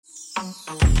Hello,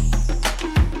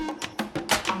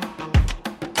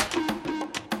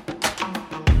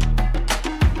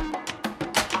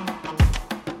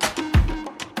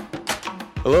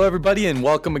 everybody, and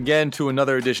welcome again to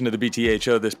another edition of the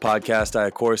BTHO. This podcast, I,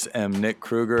 of course, am Nick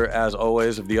Kruger, as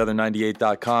always, of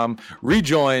theother98.com,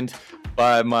 rejoined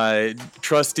by my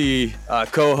trusty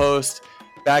co-host,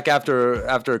 back after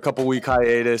a couple-week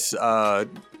hiatus.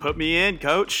 Put me in,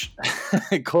 Coach.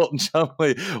 Colton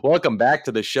Chumley, welcome back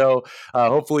to the show.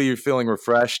 Hopefully you're feeling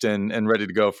refreshed and ready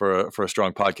to go for a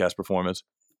strong podcast performance.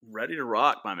 Ready to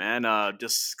rock, my man.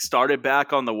 Just started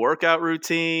back on the workout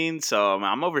routine, so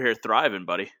I'm over here thriving,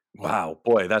 buddy. Wow,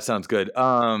 boy, that sounds good.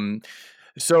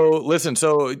 So listen,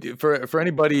 for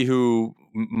anybody who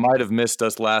might have missed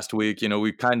us last week,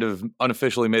 we kind of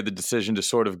unofficially made the decision to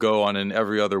sort of go on an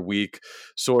every other week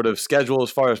sort of schedule as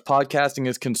far as podcasting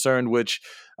is concerned, which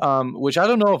I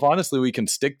don't know if honestly we can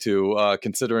stick to,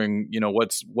 considering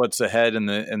what's ahead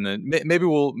maybe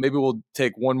we'll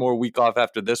take one more week off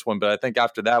after this one, but I think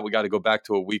after that we got to go back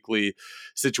to a weekly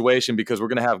situation because we're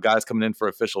going to have guys coming in for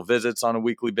official visits on a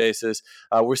weekly basis.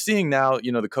 We're seeing now,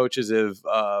 the coaches have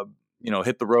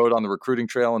hit the road on the recruiting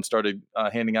trail and started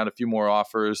handing out a few more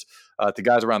offers to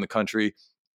guys around the country.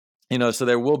 So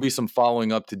there will be some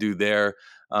following up to do there.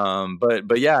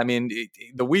 But yeah, I mean,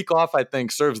 the week off, I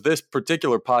think, serves this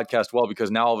particular podcast well because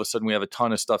now all of a sudden we have a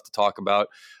ton of stuff to talk about,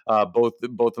 both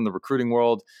in the recruiting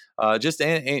world, just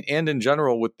and in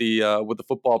general with the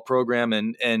football program,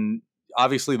 and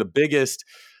obviously the biggest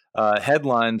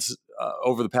headlines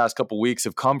over the past couple of weeks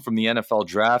have come from the NFL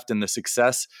draft and the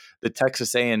success that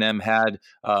Texas A&M had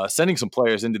sending some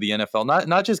players into the NFL,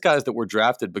 not just guys that were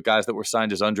drafted, but guys that were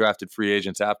signed as undrafted free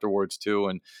agents afterwards too.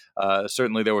 And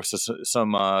certainly there were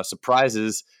some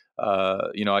surprises,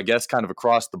 I guess kind of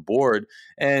across the board.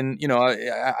 And,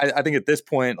 I think at this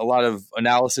point, a lot of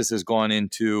analysis has gone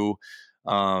into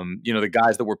the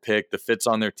guys that were picked, the fits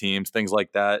on their teams, things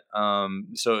like that.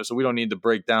 So we don't need to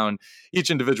break down each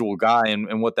individual guy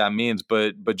and what that means,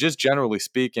 but just generally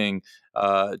speaking,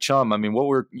 Chum, I mean, what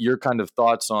were your kind of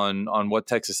thoughts on what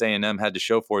Texas A&M had to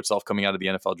show for itself coming out of the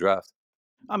NFL draft?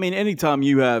 I mean, anytime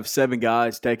you have 7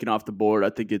 guys taken off the board,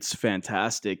 I think it's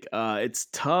fantastic. It's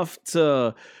tough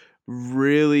to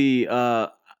really kind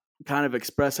of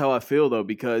express how I feel though,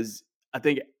 because I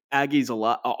think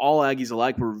all Aggies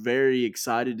alike were very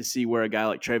excited to see where a guy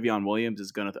like Kourt Williams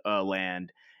is going to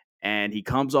land. And he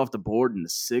comes off the board in the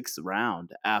 6th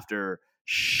round after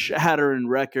shattering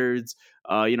records,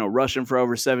 rushing for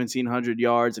over 1,700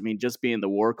 yards. I mean, just being the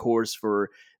workhorse for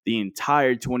the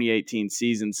entire 2018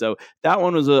 season. So that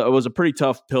one was a pretty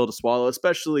tough pill to swallow,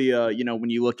 especially, when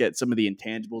you look at some of the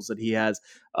intangibles that he has,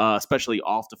 especially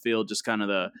off the field, just kind of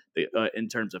the in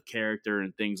terms of character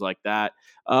and things like that.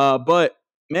 But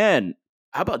man,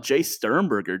 how about Jay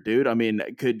Sternberger, dude? I mean,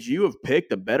 could you have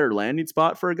picked a better landing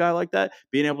spot for a guy like that,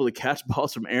 being able to catch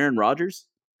balls from Aaron Rodgers?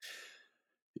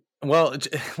 Well,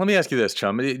 let me ask you this,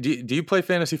 Chum. Do you play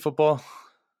fantasy football?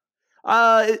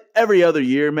 Every other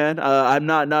year, man. I'm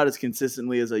not as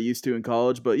consistently as I used to in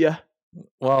college, but yeah.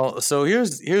 Well, so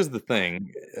here's the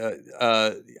thing.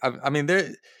 I mean,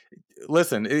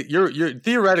 listen, you're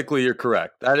theoretically you're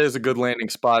correct. That is a good landing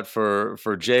spot for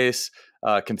Jace.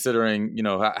 Considering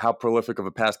how prolific of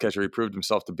a pass catcher he proved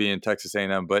himself to be in Texas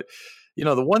A&M, but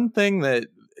the one thing that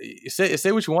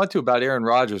say what you want to about Aaron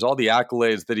Rodgers, all the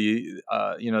accolades that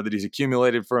that he's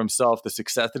accumulated for himself, the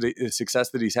success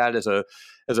that he's had as a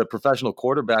professional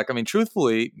quarterback. I mean,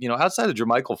 truthfully, outside of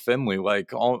Jermichael Finley,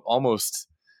 like almost.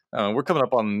 We're coming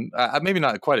up on maybe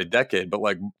not quite a decade, but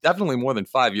like definitely more than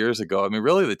 5 years ago. I mean,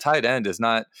 really, the tight end has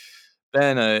not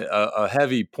been a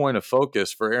heavy point of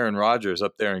focus for Aaron Rodgers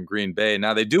up there in Green Bay.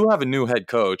 Now they do have a new head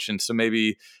coach, and so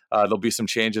maybe there'll be some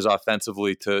changes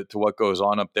offensively to what goes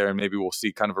on up there, and maybe we'll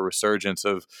see kind of a resurgence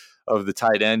of the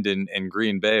tight end in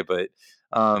Green Bay. But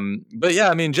yeah,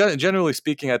 I mean, generally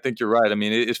speaking, I think you're right. I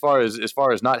mean, as far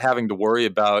as not having to worry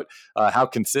about how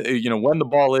when the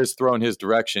ball is thrown his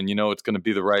direction, it's going to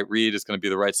be the right read, it's going to be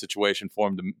the right situation for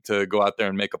him to go out there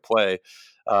and make a play.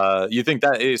 You think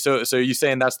that is, so are you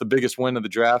saying that's the biggest win of the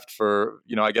draft for,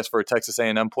 I guess for a Texas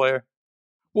A&M player?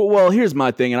 Well, here's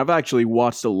my thing, and I've actually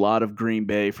watched a lot of Green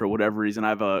Bay for whatever reason. I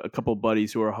have a couple of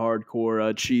buddies who are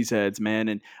hardcore cheeseheads, man,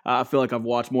 and I feel like I've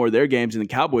watched more of their games than the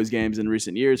Cowboys games in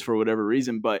recent years for whatever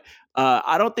reason. But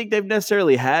I don't think they've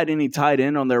necessarily had any tight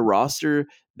end on their roster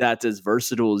that's as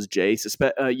versatile as Jace.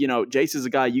 Jace is a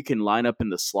guy you can line up in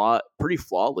the slot pretty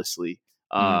flawlessly.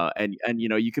 And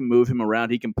you can move him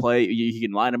around. He can play. He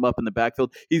can line him up in the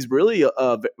backfield. He's really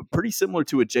pretty similar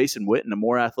to a Jason Witten, a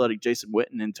more athletic Jason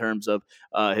Witten in terms of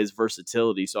his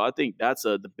versatility. So I think that's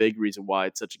the big reason why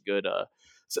it's such a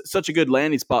such a good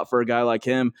landing spot for a guy like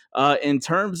him. In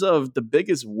terms of the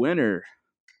biggest winner,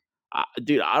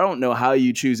 dude, I don't know how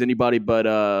you choose anybody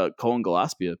but Colin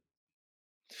Gillespie.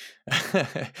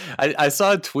 I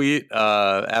saw a tweet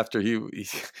after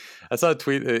I saw a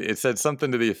tweet. It said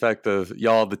something to the effect of,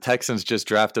 "Y'all, the Texans just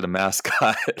drafted a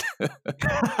mascot."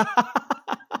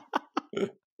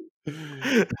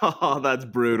 Oh, that's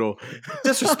brutal.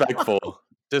 Disrespectful.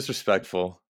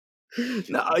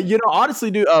 No,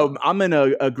 honestly, dude, I'm in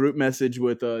a group message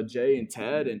with Jay and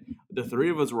Ted, and the three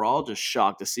of us were all just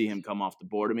shocked to see him come off the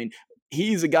board. I mean,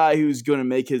 he's a guy who's going to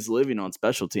make his living on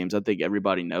special teams. I think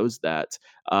everybody knows that,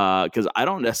 because I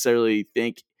don't necessarily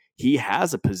think he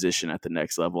has a position at the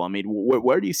next level. I mean,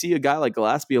 where do you see a guy like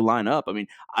Gillespie line up? I mean,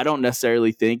 I don't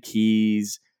necessarily think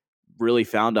he's really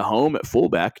found a home at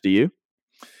fullback. Do you?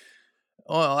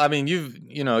 Well, I mean,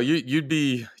 you'd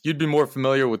be more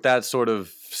familiar with that sort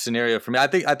of scenario for me. I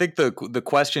think the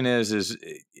question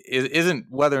isn't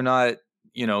whether or not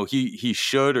he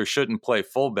should or shouldn't play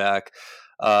fullback.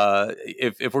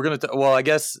 If we're gonna, well, I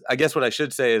guess what I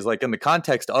should say is, like, in the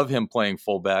context of him playing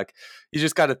fullback, you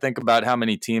just got to think about how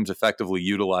many teams effectively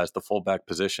utilize the fullback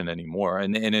position anymore.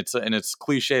 And it's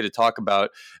cliche to talk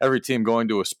about every team going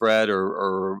to a spread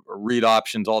or read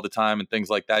options all the time and things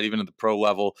like that, even at the pro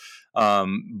level.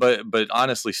 But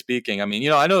honestly speaking, I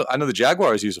mean, I know the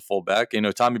Jaguars use a fullback.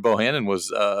 Tommy Bohannon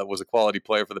was a quality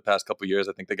player for the past couple of years.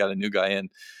 I think they got a new guy in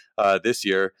this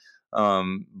year.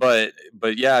 But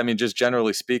yeah, I mean, just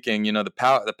generally speaking,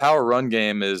 the power run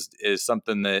game is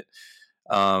something that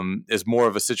is more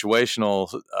of a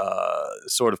situational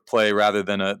sort of play rather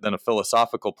than a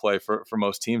philosophical play for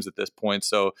most teams at this point.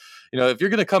 So, if you're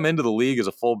going to come into the league as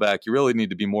a fullback, you really need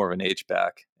to be more of an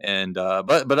H-back. And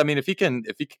but I mean, if he can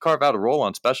carve out a role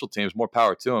on special teams, more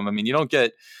power to him. I mean, you don't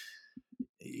get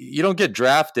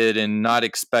drafted and not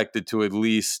expected to at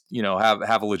least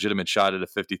have a legitimate shot at a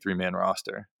 53-man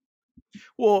roster.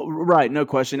 Well, right, no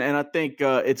question, and I think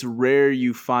it's rare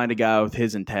you find a guy with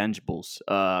his intangibles.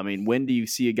 I mean, when do you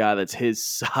see a guy that's his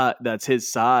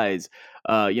size, run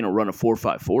a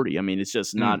 4.5 40? I mean, it's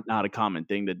just not a common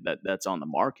thing that's on the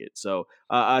market. So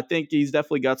I think he's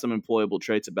definitely got some employable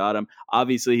traits about him.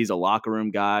 Obviously, he's a locker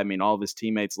room guy. I mean, all of his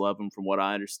teammates love him, from what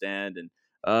I understand, and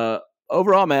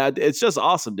overall, man, it's just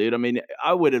awesome, dude. I mean,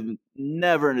 I would have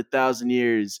never in 1,000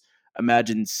 years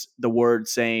imagined the word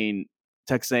saying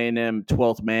Texas A&M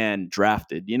 12th man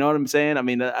drafted. You know what I'm saying? I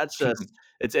mean, that's just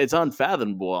it's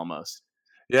unfathomable almost.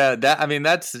 Yeah,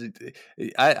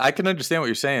 I can understand what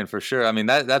you're saying for sure. I mean,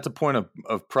 that's a point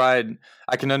of pride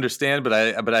I can understand, but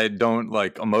I don't,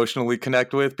 like, emotionally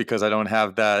connect with, because I don't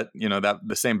have that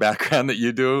the same background that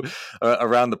you do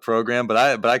around the program.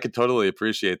 But I could totally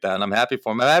appreciate that, and I'm happy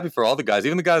for him. I'm happy for all the guys,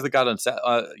 even the guys that got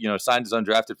signed as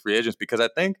undrafted free agents, because I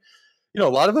think a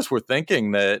lot of us were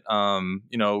thinking that a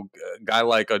guy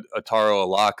like Ataro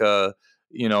Alaka.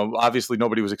 Obviously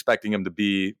nobody was expecting him to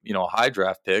be, a high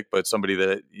draft pick, but somebody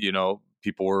that,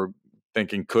 people were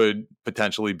thinking could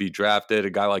potentially be drafted. A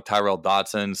guy like Tyrell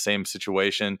Dotson, same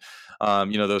situation.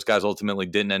 Those guys ultimately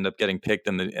didn't end up getting picked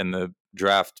in the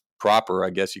draft proper, I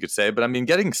guess you could say. But I mean,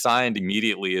 getting signed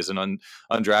immediately as an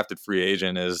undrafted free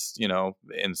agent is,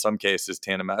 in some cases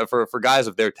tantamount for guys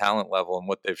of their talent level and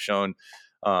what they've shown,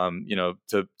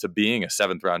 to being a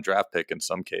 7th round draft pick in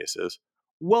some cases.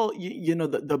 Well,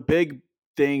 the big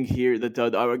thing here that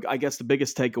I guess the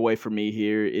biggest takeaway for me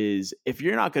here is, if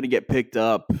you're not going to get picked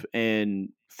up in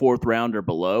 4th round or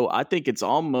below, I think it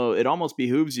almost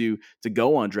behooves you to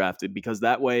go undrafted, because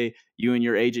that way you and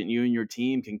your agent, you and your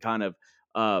team can kind of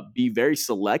be very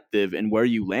selective in where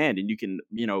you land, and you can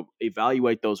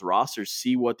evaluate those rosters,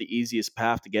 see what the easiest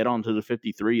path to get onto the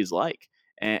 53 is like.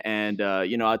 And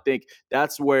I think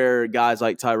that's where guys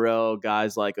like Tyrell,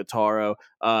 guys like Ataro,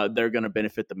 they're going to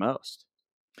benefit the most.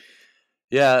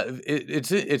 Yeah,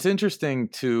 it's interesting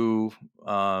to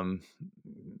we'll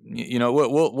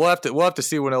have to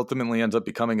see what ultimately ends up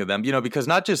becoming of them. Because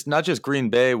not just Green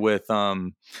Bay with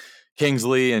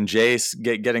Kingsley and Jace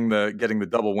getting the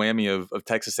double whammy of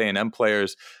Texas A&M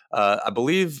players. I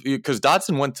believe, because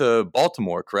Dotson went to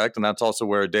Baltimore, correct, and that's also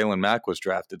where Dalen Mack was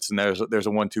drafted. So there's a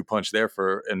 1-2 punch there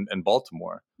in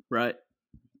Baltimore, right?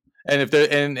 And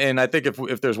and I think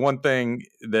if there's one thing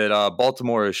that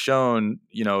Baltimore has shown,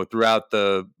 throughout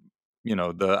the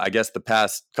I guess the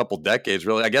past couple decades,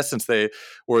 really, I guess since they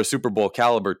were a Super Bowl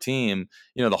caliber team,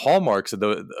 the hallmarks of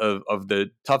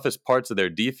the toughest parts of their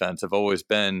defense have always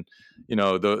been,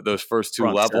 those first 2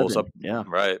 Front levels 7, up, yeah.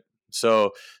 right.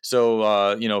 So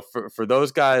for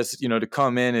those guys, to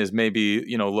come in as maybe,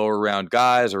 lower round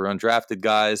guys or undrafted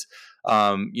guys,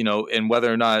 and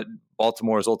whether or not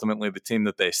Baltimore is ultimately the team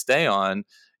that they stay on,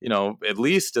 at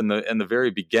least in the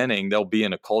very beginning, they'll be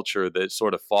in a culture that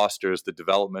sort of fosters the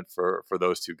development for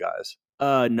those two guys.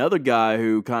 Another guy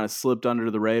who kind of slipped under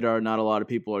the radar, not a lot of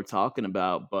people are talking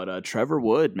about, but Trevor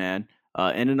Wood, man,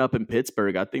 ending up in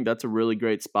Pittsburgh. I think that's a really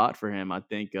great spot for him. I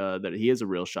think that he has a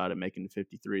real shot at making the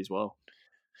 53 as well.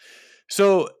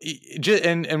 So,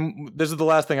 and this is the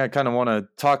last thing I kind of want to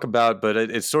talk about, but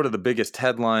it's sort of the biggest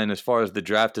headline as far as the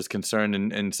draft is concerned,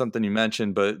 and something you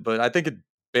mentioned, but I think it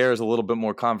bears a little bit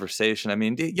more conversation. I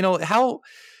mean,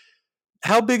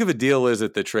 how big of a deal is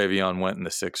it that Travion went in the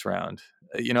 6th round?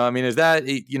 I mean, is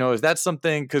that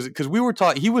something? Because we were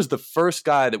talking, he was the first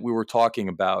guy that we were talking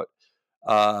about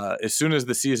as soon as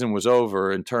the season was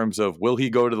over in terms of will he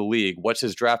go to the league? What's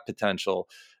his draft potential,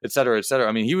 et cetera, et cetera.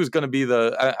 I mean, he was going to be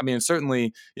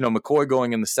certainly, McCoy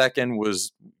going in the 2nd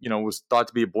was thought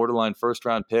to be a borderline 1st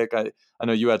round pick. I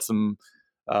know you had some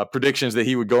predictions that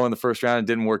he would go in the 1st round. It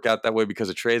didn't work out that way because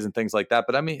of trades and things like that.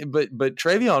 But I mean, but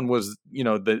Travion was,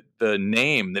 the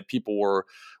name that people were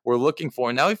looking for.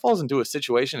 And now he falls into a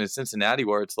situation in Cincinnati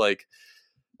where it's like,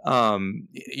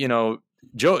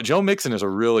 Joe Mixon is a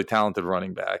really talented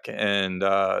running back, and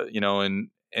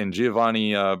and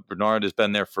Giovanni Bernard has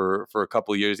been there for a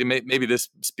couple of years. Maybe this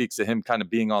speaks to him kind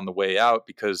of being on the way out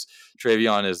because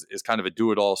Travion is kind of a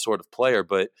do-it-all sort of player,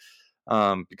 but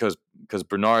because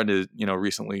Bernard is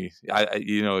recently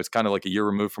it's kind of like a year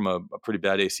removed from a pretty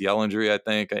bad ACL injury, I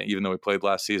think, even though he played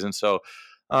last season. So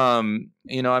I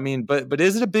mean, but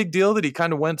is it a big deal that he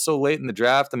kind of went so late in the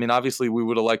draft? I mean, obviously we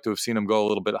would have liked to have seen him go a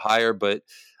little bit higher, but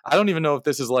I don't even know if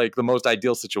this is like the most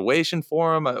ideal situation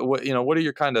for him. What are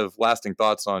your kind of lasting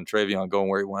thoughts on Travion going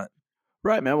where he went?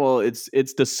 Right, man. Well, it's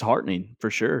disheartening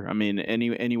for sure. I mean,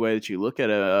 any way that you look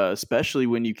at it, especially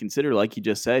when you consider, like you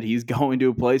just said, he's going to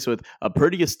a place with a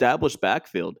pretty established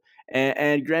backfield.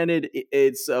 And granted,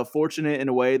 it's fortunate in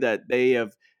a way that they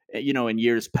have, in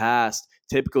years past,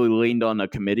 typically leaned on a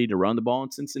committee to run the ball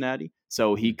in Cincinnati,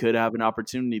 so he could have an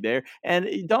opportunity there. And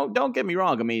don't get me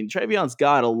wrong. I mean, Travion's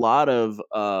got a lot of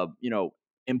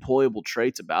employable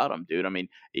traits about him, dude. I mean,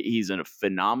 he's in a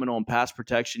phenomenal in pass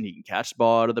protection. He can catch the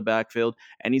ball out of the backfield,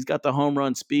 and he's got the home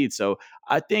run speed. So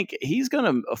I think he's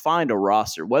going to find a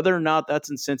roster. Whether or not that's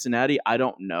in Cincinnati, I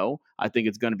don't know. I think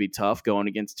it's going to be tough going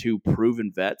against two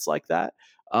proven vets like that.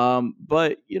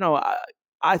 But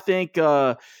I think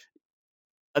a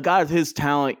guy of his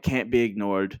talent can't be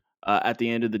ignored. At the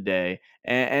end of the day,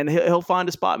 and he'll find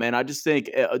a spot, man. I just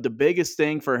think the biggest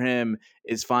thing for him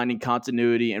is finding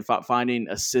continuity and finding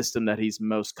a system that he's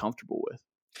most comfortable with.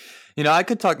 I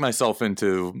could talk myself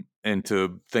into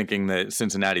thinking that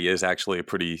Cincinnati is actually a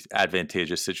pretty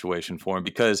advantageous situation for him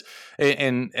because,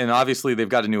 and obviously they've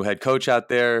got a new head coach out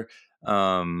there.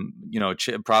 Again,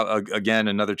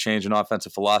 another change in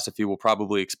offensive philosophy we'll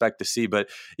probably expect to see. But,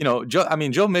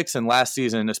 Joe Mixon last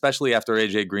season, especially after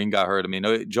AJ Green got hurt, I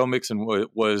mean, Joe Mixon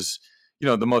was,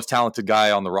 the most talented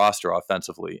guy on the roster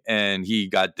offensively. And he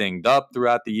got dinged up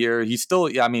throughout the year. He still,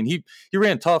 he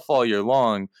ran tough all year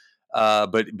long.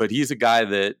 But he's a guy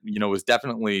that, was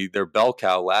definitely their bell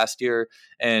cow last year.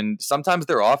 And sometimes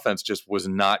their offense just was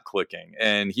not clicking.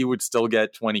 And he would still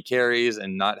get 20 carries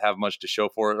and not have much to show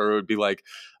for it. Or it would be like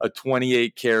a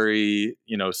 28 carry,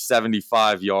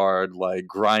 75 yard, like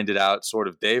grinded out sort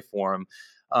of day for him.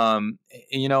 And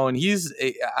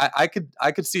I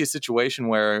could see a situation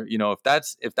where, if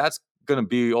that's going to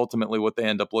be ultimately what they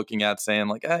end up looking at, saying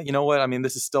like, you know what? I mean,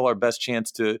 this is still our best chance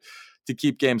to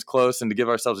keep games close and to give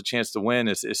ourselves a chance to win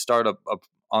is start up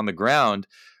on the ground.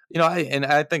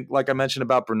 I think, like I mentioned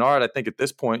about Bernard, I think at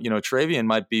this point, Travion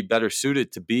might be better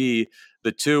suited to be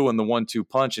the 2 and the 1-2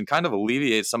 punch and kind of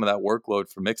alleviate some of that workload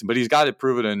for Mixon. But he's got to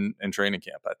prove it in training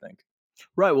camp, I think.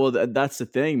 Right. Well, that's the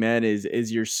thing, man,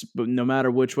 is you're, no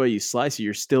matter which way you slice it,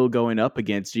 you're still going up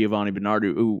against Giovanni Bernard,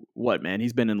 who what, man,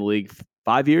 he's been in the league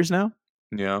 5 years now?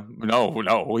 Yeah,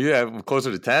 no, yeah,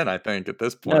 closer to 10, I think, at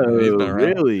this point. No, He's been around.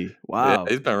 really? Wow. Yeah,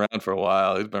 he's been around for a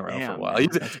while. Man,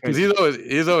 Because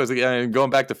he's always going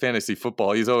back to fantasy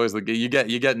football. He's always like you get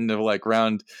into like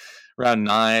round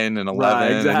 9 and 11.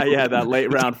 Right, exactly. Yeah, that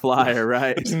late round flyer,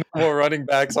 right? There's no more running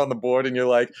backs on the board, and you're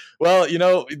like, well,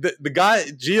 the guy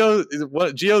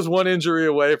Gio's one injury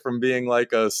away from being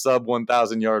like a sub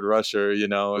 1,000 yard rusher,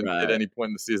 right, at any point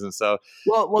in the season. So,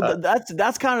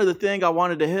 that's kind of the thing I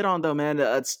wanted to hit on, though, man.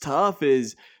 That's tough.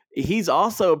 Is he's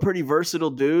also a pretty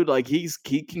versatile dude. Like he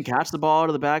can catch the ball out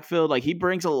of the backfield. Like he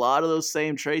brings a lot of those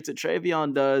same traits that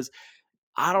Travion does.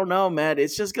 I don't know, man.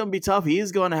 It's just going to be tough.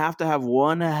 He's going to have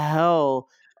one hell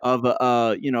of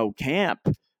a camp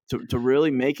to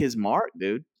really make his mark,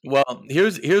 dude. Well,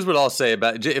 here's what I'll say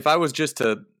about if I was just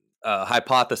to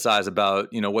hypothesize about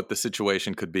what the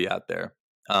situation could be out there.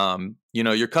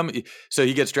 You're coming. So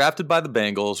he gets drafted by the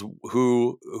Bengals,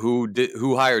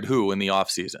 who hired who in the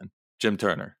offseason? Jim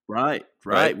Turner, Right.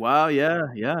 right? Wow. Yeah.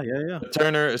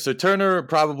 Turner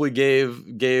probably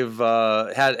had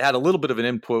a little bit of an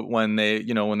input when they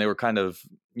were kind of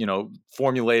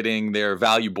formulating their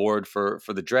value board for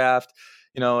the draft.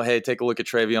 Hey, take a look at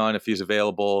Travion if he's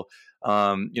available.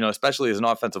 Especially as an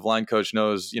offensive line coach,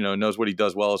 knows what he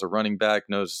does well as a running back,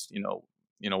 knows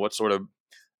what sort of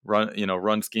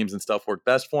run schemes and stuff work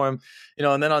best for him.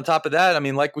 And then on top of that, I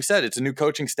mean, like we said, it's a new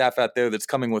coaching staff out there that's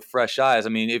coming with fresh eyes. I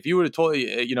mean, if you would have told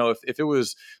if it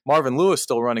was Marvin Lewis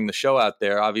still running the show out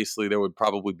there, obviously there would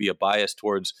probably be a bias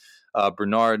towards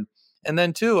Bernard. And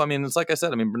then too, I mean, it's like I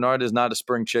said, I mean, Bernard is not a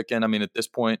spring chicken. I mean, at this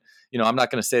point, I'm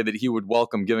not going to say that he would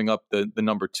welcome giving up the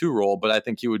number 2 role, but I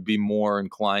think he would be more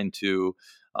inclined to,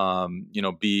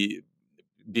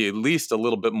 be at least a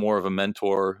little bit more of a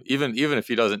mentor, even if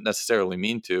he doesn't necessarily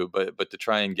mean to, but to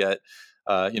try and get,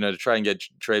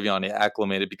 Travion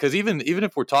acclimated. Because even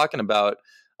if we're talking about,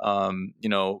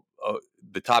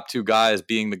 the top 2 guys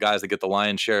being the guys that get the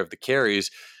lion's share of the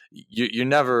carries,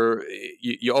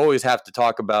 you always have to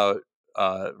talk about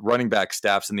running back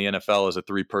staffs in the NFL as a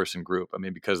 3-person group. I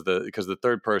mean, because the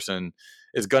third person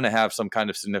is going to have some kind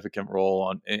of significant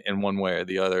role in one way or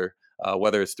the other.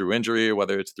 Whether it's through injury or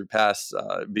whether it's through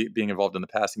being involved in the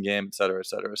passing game, et cetera, et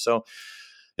cetera. So,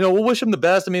 we'll wish him the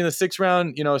best. I mean, the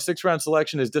 6th round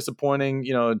selection is disappointing,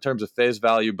 in terms of face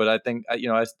value, but I think,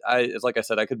 it's like I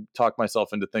said, I could talk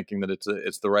myself into thinking that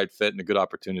it's the right fit and a good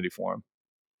opportunity for him.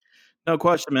 No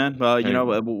question, man.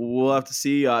 We'll have to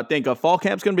see. I think fall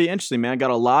camp's going to be interesting, man. Got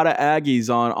a lot of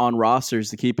Aggies on rosters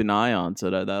to keep an eye on,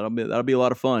 so that'll be a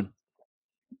lot of fun.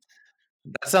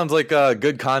 That sounds like a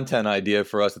good content idea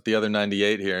for us at the Other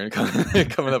 98 here,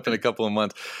 coming up in a couple of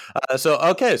months. So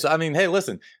I mean, hey,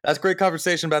 listen, that's great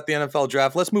conversation about the NFL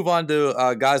draft. Let's move on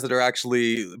to guys that are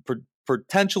actually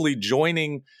potentially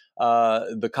joining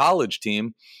the college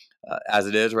team as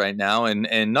it is right now,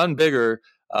 and none bigger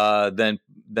than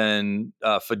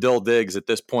Fadil Diggs at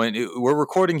this point. We're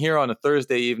recording here on a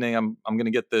Thursday evening. I'm going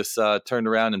to get this turned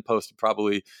around and posted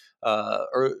probably.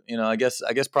 I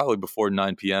guess probably before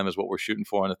 9 p.m. is what we're shooting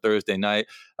for on a Thursday night.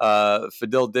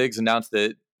 Fadil Diggs announced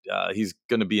that he's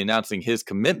going to be announcing his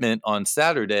commitment on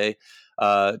Saturday.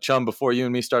 Chum, before you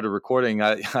and me started recording,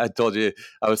 I told you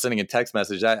I was sending a text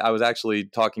message. I was actually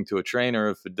talking to a trainer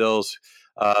of Fadil's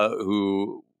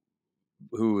who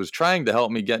was trying to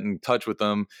help me get in touch with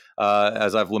him.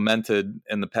 As I've lamented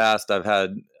in the past, I've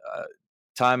had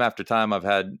time after time, I've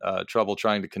had trouble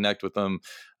trying to connect with him.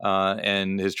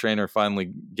 And his trainer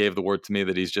finally gave the word to me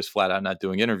that he's just flat out not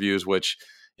doing interviews, which,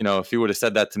 if he would have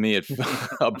said that to me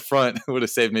up front, it would have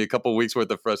saved me a couple of weeks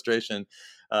worth of frustration.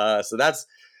 So that's,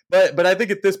 but I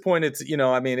think at this point, it's,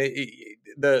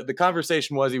 the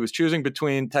conversation was he was choosing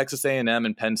between Texas A&M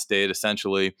and Penn State,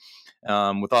 essentially,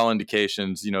 with all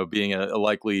indications, being a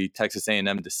likely Texas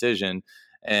A&M decision.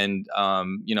 And,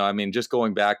 just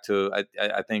going back to,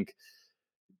 I think,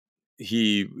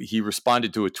 he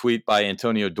responded to a tweet by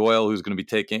Antonio Doyle, who's a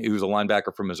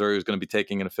linebacker from Missouri, who's going to be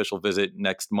taking an official visit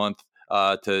next month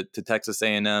to Texas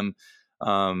A&M.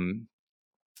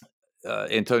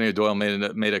 Antonio Doyle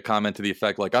made a comment to the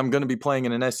effect like, I'm going to be playing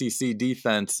in an SEC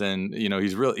defense, and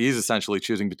he's essentially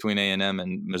choosing between A&M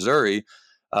and Missouri.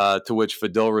 To which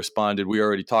Fadil responded, "We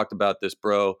already talked about this,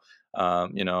 bro.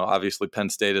 Obviously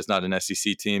Penn State is not an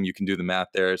SEC team. You can do the math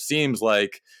there. It seems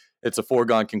like it's a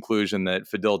foregone conclusion that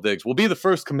Fadil Diggs will be the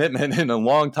first commitment in a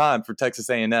long time for Texas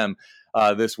A&M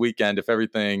this weekend if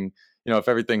everything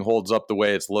holds up the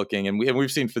way it's looking. And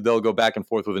we've seen Fadil go back and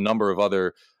forth with a number of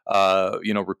other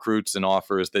recruits and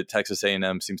offers that Texas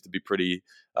A&M seems to be pretty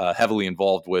heavily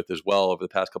involved with as well over the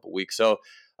past couple of weeks. So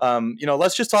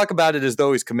let's just talk about it as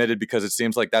though he's committed, because it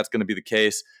seems like that's going to be the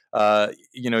case.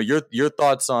 Your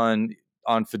thoughts on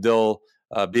Fadil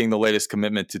being the latest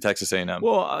commitment to Texas A&M.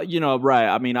 Well, right.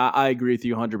 I mean, I agree with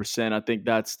you 100%. I think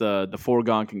that's the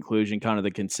foregone conclusion, kind of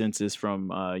the consensus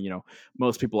from,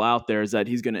 most people out there, is that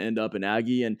he's going to end up in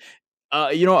Aggie. And,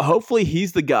 hopefully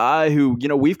he's the guy who,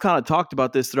 we've kind of talked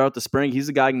about this throughout the spring. He's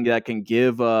the guy that can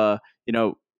give the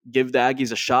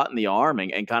Aggies a shot in the arm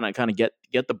and kind of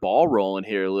get the ball rolling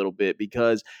here a little bit,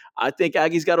 because I think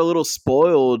Aggies got a little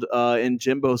spoiled in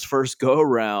Jimbo's first go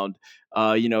around.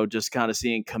 Just kind of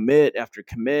seeing commit after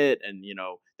commit, and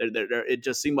it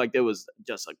just seemed like there was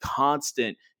just a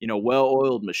constant,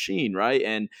 well-oiled machine, right?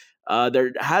 And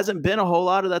There hasn't been a whole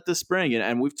lot of that this spring,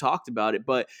 and we've talked about it.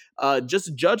 But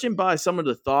just judging by some of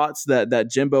the thoughts that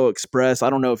Jimbo expressed, I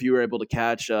don't know if you were able to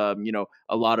catch, a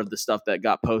lot of the stuff that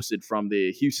got posted from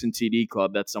the Houston TD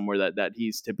Club. That's somewhere that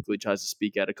he's typically tries to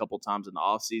speak at a couple times in the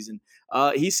offseason.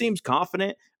 He seems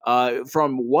confident.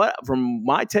 From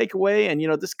my takeaway,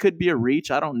 and this could be a reach,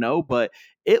 I don't know, but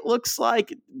it looks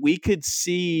like we could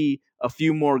see a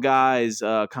few more guys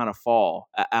kind of fall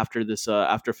after this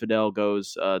after Fidel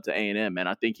goes to A&M, and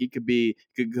I think he could be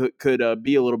a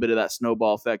little bit of that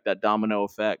snowball effect, that domino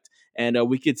effect, and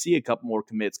we could see a couple more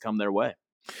commits come their way.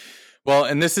 Well,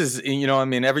 and this is,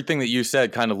 everything that you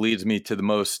said kind of leads me to the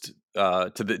most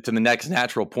to the next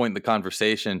natural point in the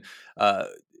conversation.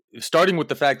 Starting with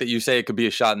the fact that you say it could be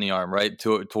a shot in the arm, right,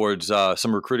 towards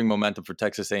some recruiting momentum for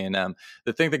Texas A&M.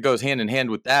 The thing that goes hand in hand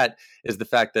with that is the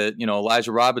fact that,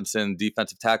 Elijah Robinson,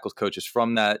 defensive tackles coach, is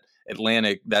from that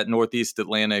Northeast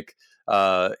Atlantic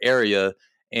area.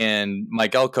 And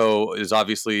Mike Elko is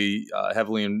obviously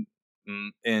heavily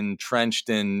entrenched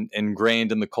and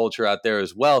ingrained in the culture out there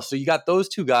as well. So you got those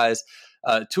two guys,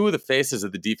 two of the faces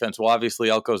of the defense. Well, obviously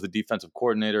Elko is the defensive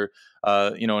coordinator,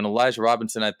 and Elijah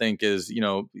Robinson, I think, is,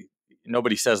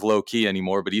 nobody says low key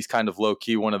anymore, but he's kind of low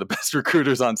key one of the best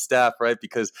recruiters on staff, right?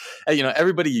 Because,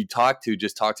 everybody you talk to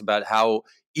just talks about how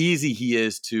easy he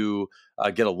is to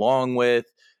get along with,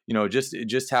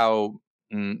 just how,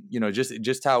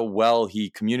 just how well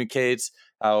he communicates,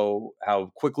 how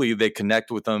quickly they connect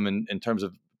with them in terms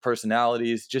of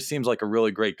personalities. Just seems like a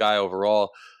really great guy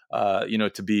overall.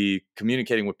 To be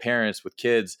communicating with parents, with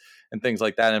kids, and things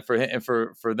like that, and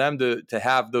for them to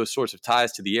have those sorts of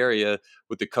ties to the area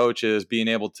with the coaches, being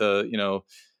able to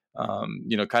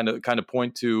kind of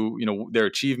point to their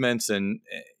achievements and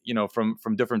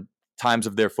from different times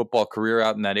of their football career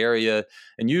out in that area,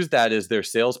 and use that as their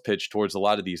sales pitch towards a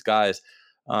lot of these guys.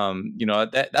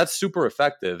 That's super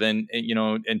effective. And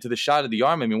to the shot of the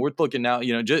arm, we're looking now,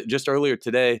 just earlier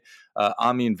today,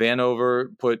 Amin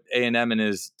Vanover put A&M in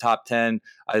his top 10.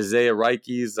 Isaiah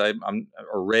Rikes,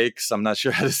 or Rakes, I'm not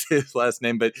sure how to say his last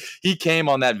name, but he came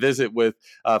on that visit with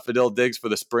Fadil Diggs for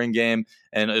the spring game,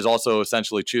 and is also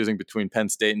essentially choosing between Penn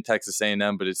State and Texas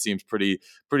A&M. But it seems pretty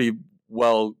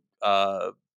well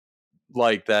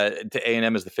like that to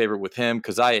A&M is the favorite with him.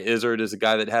 Keziah Izzard is a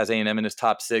guy that has A&M in his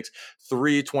top 6.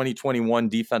 3 2021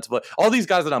 defensive. All these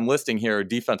guys that I'm listing here are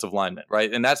defensive linemen,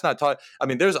 right? And that's not taught.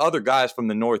 There's other guys from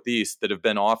the Northeast that have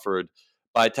been offered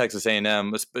by Texas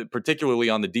A&M, particularly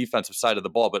on the defensive side of the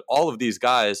ball. But all of these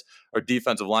guys are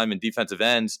defensive linemen, defensive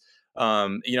ends.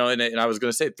 And I was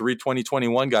going to say 3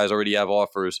 2021 guys already have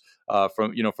offers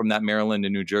from that Maryland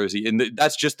and New Jersey, and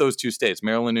that's just those two states,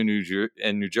 Maryland and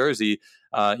New Jersey.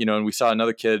 And we saw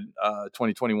another kid,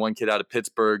 2021 kid out of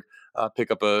Pittsburgh,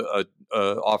 pick up a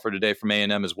offer today from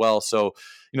A&M as well. So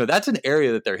that's an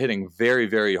area that they're hitting very,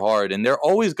 very hard, and they're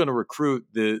always going to recruit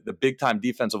the big time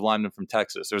defensive lineman from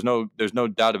Texas. There's no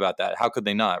doubt about that. How could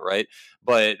they not, right?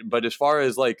 But as far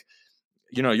as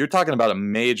you're talking about a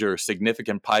major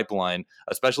significant pipeline,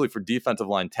 especially for defensive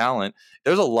line talent.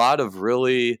 There's a lot of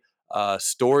really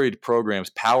storied programs,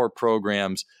 power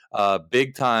programs,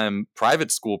 big time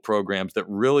private school programs that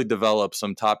really develop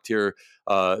some top tier,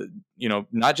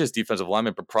 not just defensive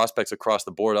linemen, but prospects across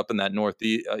the board up in that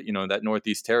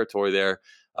Northeast territory there.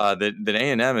 That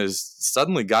A&M has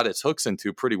suddenly got its hooks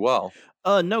into pretty well.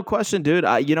 No question, dude.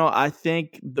 I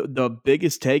think the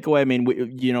biggest takeaway,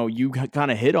 you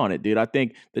kind of hit on it, dude. I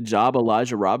think the job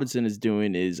Elijah Robinson is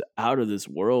doing is out of this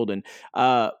world. And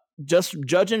just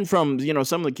judging from,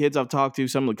 some of the kids I've talked to,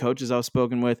 some of the coaches I've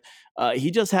spoken with,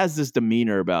 he just has this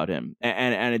demeanor about him.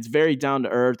 And it's very down to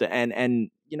earth.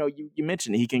 And you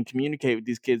mentioned he can communicate with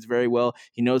these kids very well.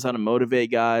 He knows how to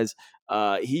motivate guys.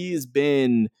 He's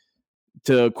been,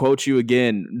 to quote you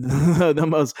again, the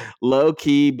most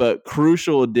low-key but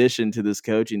crucial addition to this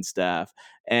coaching staff.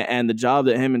 And the job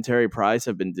that him and Terry Price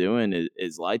have been doing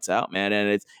is lights out, man.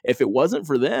 And if it wasn't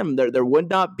for them, there would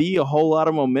not be a whole lot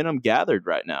of momentum gathered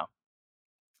right now.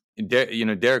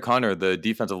 Derek Hunter, the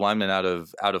defensive lineman out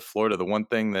of Florida, the one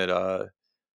thing that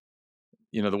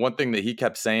he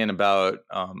kept saying about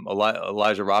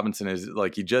Elijah Robinson is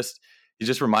he just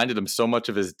reminded him so much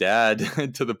of his dad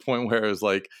to the point where it was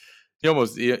like, he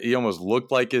almost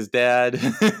looked like his dad.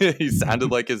 He sounded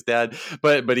like his dad,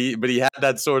 but he had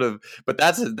that sort of. But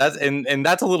that's and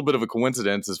that's a little bit of a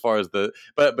coincidence as far as the.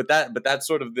 But that's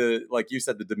sort of the, like you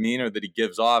said, the demeanor that he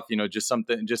gives off. Just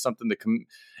something to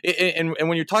and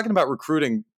when you're talking about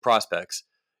recruiting prospects,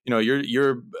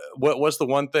 you're what's the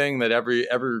one thing that every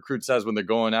recruit says when they're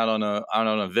going out on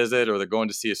a visit or they're going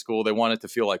to see a school? They want it to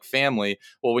feel like family.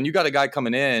 Well, when you got a guy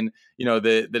coming in,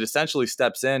 that essentially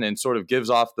steps in and sort of gives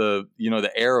off the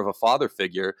air of a father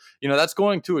figure, that's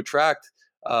going to attract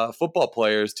football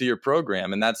players to your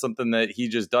program, and that's something that he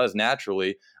just does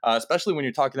naturally. Especially when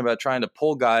you're talking about trying to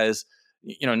pull guys.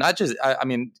 Not just, I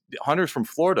mean, hunters from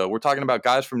Florida. We're talking about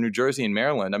guys from New Jersey and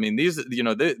Maryland. I mean,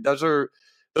 those are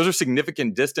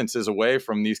significant distances away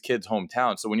from these kids'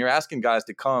 hometowns. So when you're asking guys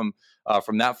to come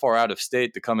from that far out of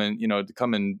state to come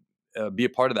and be a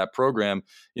part of that program,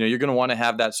 you're going to want to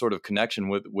have that sort of connection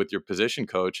with your position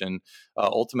coach. And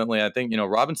ultimately, I think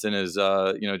Robinson is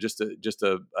just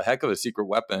a heck of a secret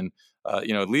weapon.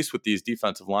 At least with these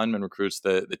defensive lineman recruits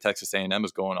that the Texas A&M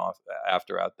is going off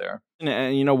after out there.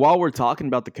 And while we're talking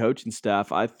about the coaching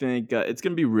staff, I think it's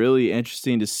going to be really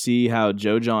interesting to see how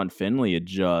Joe John Finley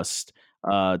adjusts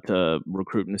to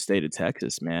recruit in the state of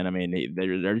Texas, man. I mean,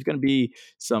 there's going to be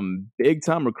some big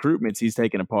time recruitments he's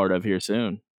taking a part of here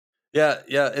soon. Yeah,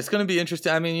 it's going to be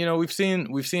interesting. I mean, we've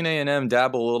seen A&M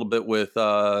dabble a little bit with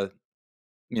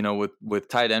with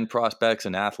tight end prospects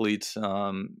and athletes.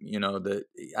 That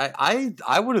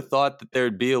I would have thought that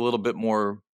there'd be a little bit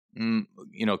more,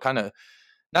 kind of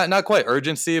not quite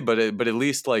urgency, but at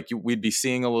least like we'd be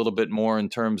seeing a little bit more in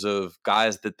terms of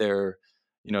guys that they're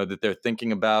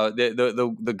thinking about.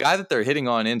 The guy that they're hitting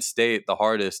on in state the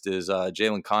hardest is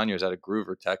Jalen Conyers out of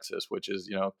Groover, Texas, which is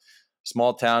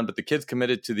small town, but the kid's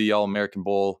committed to the All-American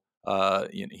Bowl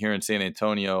here in San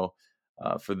Antonio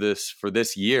for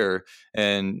this year,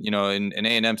 and and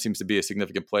A&M seems to be a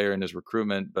significant player in his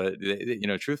recruitment. But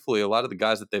truthfully, a lot of the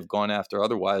guys that they've gone after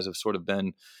otherwise have sort of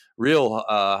been real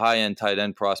high-end tight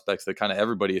end prospects that kind of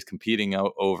everybody is competing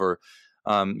over.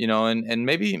 And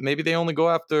maybe they only go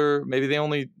after, maybe they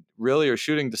only really are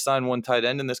shooting to sign one tight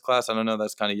end in this class. I don't know.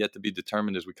 That's kind of yet to be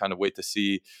determined as we kind of wait to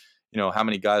see, how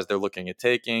many guys they're looking at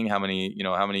taking, how many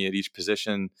at each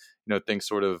position, things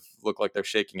sort of look like they're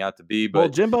shaking out to be. But well,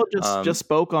 Jimbo just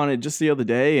spoke on it just the other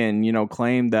day and,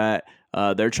 claimed that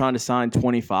they're trying to sign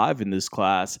 25 in this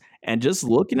class. And just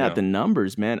looking at the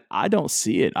numbers, man, I don't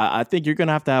see it. I think you're going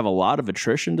to have a lot of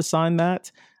attrition to sign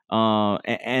that.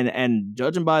 And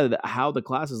judging by how the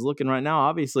class is looking right now,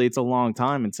 obviously it's a long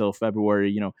time until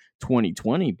February,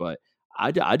 2020. But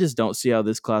I just don't see how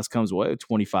this class comes away with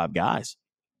 25 guys.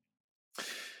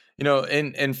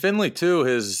 And Finley too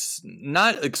has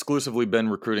not exclusively been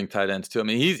recruiting tight ends too. I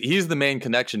mean, he's the main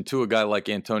connection to a guy like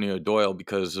Antonio Doyle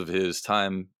because of his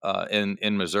time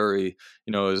in Missouri.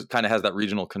 Kind of has that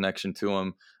regional connection to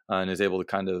him and is able to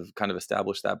kind of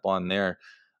establish that bond there.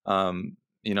 And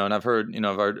I've heard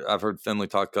Finley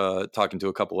talking to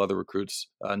a couple other recruits,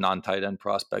 non-tight end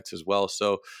prospects as well.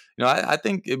 So, I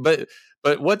think, but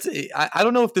I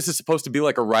don't know if this is supposed to be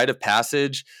like a rite of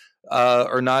passage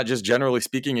or not, just generally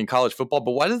speaking in college football.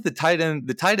 But why does the tight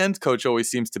ends coach always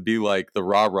seems to be like the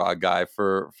rah-rah guy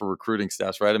for recruiting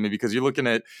staffs, right? I mean, because you're looking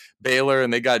at Baylor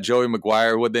and they got Joey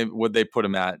McGuire. Would they put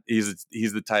him at? He's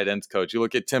the tight ends coach. You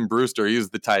look at Tim Brewster, he's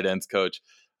the tight ends coach.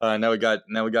 Now we got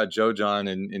Joe John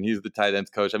and he's the tight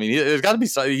ends coach. I mean, there's got to be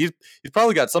he's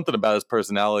probably got something about his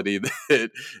personality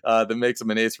that makes him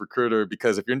an ace recruiter.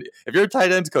 Because if you're a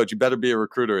tight ends coach, you better be a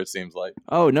recruiter. It seems like.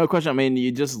 Oh, no question. I mean,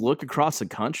 you just look across the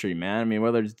country, man. I mean,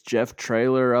 whether it's Jeff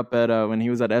Traylor up at when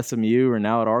he was at SMU or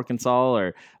now at Arkansas,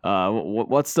 or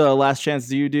what's the last chance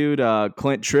do you dude?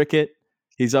 Clint Trickett.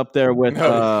 He's up there with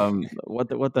what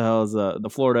the hell is the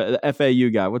Florida the FAU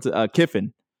guy? What's it?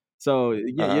 Kiffin. So,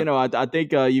 I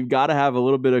think you've got to have a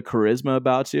little bit of charisma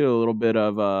about you, a little bit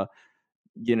of, I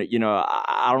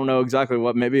don't know exactly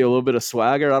what, maybe a little bit of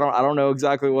swagger. I don't know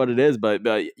exactly what it is, but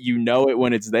it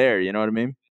when it's there. You know what I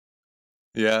mean?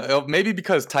 Yeah, maybe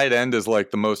because tight end is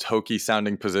like the most hokey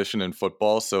sounding position in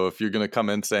football. So if you're going to come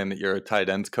in saying that you're a tight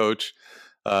ends coach,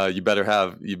 you better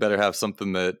have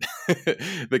something that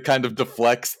that kind of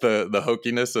deflects the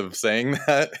hokiness of saying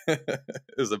that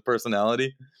as a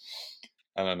personality.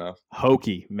 I don't know.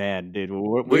 Hokey, man, dude.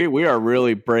 We are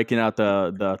really breaking out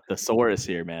the thesaurus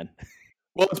here, man.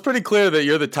 Well, it's pretty clear that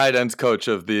you're the tight ends coach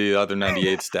of the other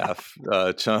 98 staff,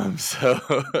 Chum. So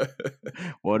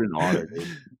what an honor, dude.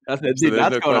 That's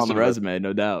going on the resume,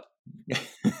 no doubt.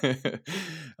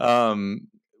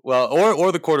 Well,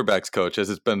 or the quarterback's coach, as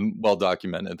it's been well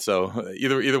documented. So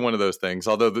either one of those things.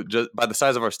 Although just by the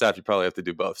size of our staff, you probably have to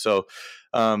do both. So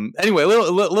anyway, a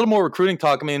little more recruiting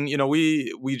talk. I mean,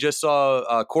 we just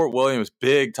saw Kourt Williams,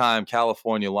 big time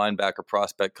California linebacker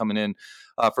prospect, coming in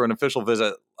for an official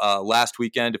visit last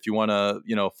weekend. If you want a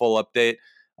full update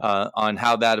on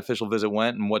how that official visit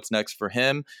went and what's next for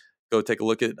him. go take a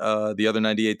look at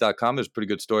theother98.com. There's a pretty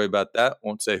good story about that.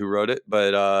 Won't say who wrote it,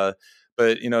 but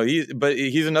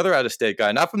he's another out of state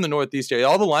guy, not from the Northeast area.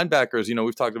 All the linebackers,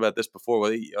 we've talked about this before,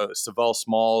 whether Savell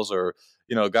Smalls or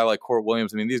a guy like Kourt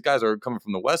Williams. I mean, these guys are coming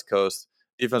from the West Coast.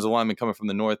 Defensive linemen coming from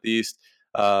the Northeast.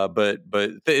 But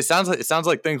it sounds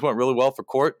like things went really well for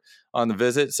Kourt on the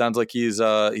visit. It sounds like he's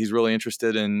really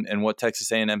interested in what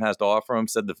Texas A&M has to offer him.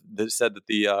 Said that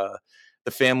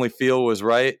the family feel was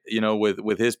right,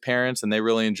 with his parents, and they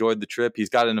really enjoyed the trip. He's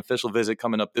got an official visit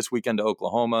coming up this weekend to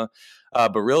Oklahoma.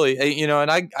 But really,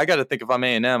 and I got to think if I'm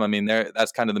A&M, I mean,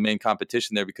 that's kind of the main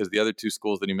competition there, because the other two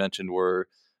schools that he mentioned were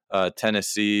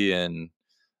Tennessee and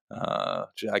I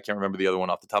can't remember the other one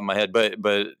off the top of my head. But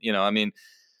I mean,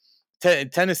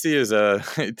 Tennessee is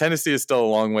still a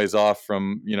long ways off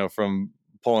from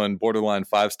pulling borderline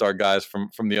 5-star guys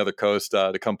from the other coast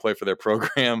to come play for their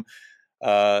program.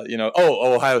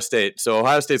 Ohio State. So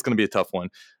Ohio State's going to be a tough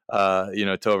one,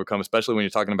 to overcome, especially when you're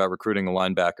talking about recruiting a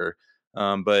linebacker.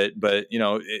 But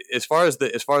as far as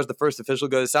the first official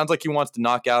goes, it sounds like he wants to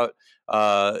knock out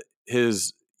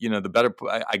his the better,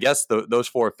 I guess, those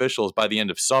 4 officials by the end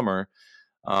of summer.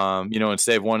 And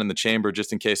save one in the chamber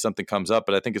just in case something comes up.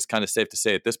 But I think it's kind of safe to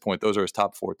say at this point, those are his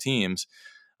top 4 teams.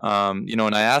 And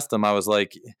I asked him, I was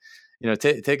like,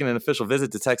 taking an official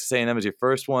visit to Texas A&M as your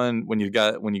first one, when you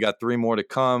got 3 more to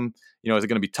come, is it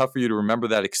going to be tough for you to remember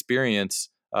that experience,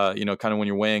 kind of when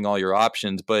you're weighing all your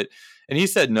options? And he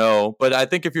said no, but I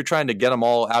think if you're trying to get them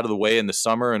all out of the way in the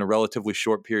summer in a relatively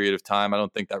short period of time, I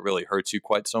don't think that really hurts you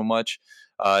quite so much.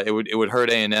 It would hurt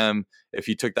A&M if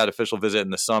you took that official visit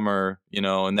in the summer,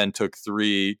 and then took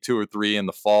 2 or 3 in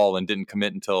the fall and didn't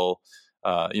commit until,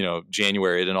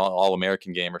 January at an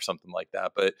all-American game or something like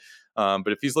that. But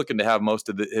if he's looking to have most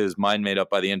of his mind made up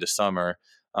by the end of summer,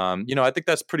 I think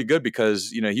that's pretty good, because,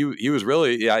 he was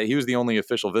really, he was the only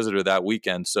official visitor that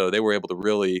weekend. So they were able to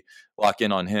really lock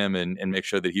in on him and make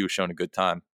sure that he was showing a good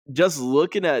time. Just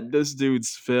looking at this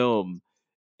dude's film,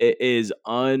 it is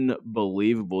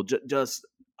unbelievable. Just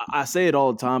I say it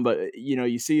all the time, but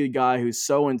you see a guy who's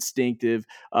so instinctive,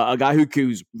 a guy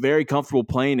who's very comfortable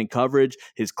playing in coverage.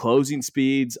 His closing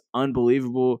speed's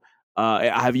unbelievable.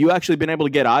 Have you actually been able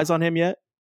to get eyes on him yet?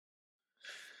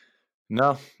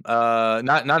 No,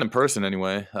 not in person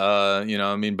anyway.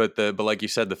 I mean, but like you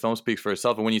said, the film speaks for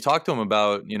itself. And when you talk to him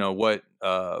about, what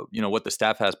the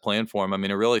staff has planned for him, I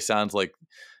mean, it really sounds like,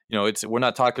 we're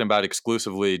not talking about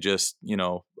exclusively just,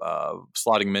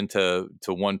 slotting him into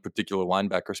one particular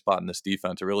linebacker spot in this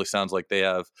defense. It really sounds like they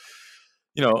have,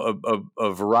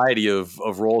 a variety of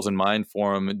roles in mind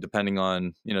for him, depending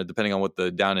on what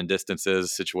the down and distance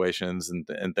is, situations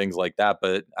and things like that.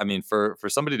 But I mean, for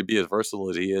somebody to be as versatile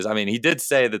as he is, I mean, he did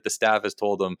say that the staff has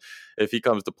told him if he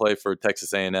comes to play for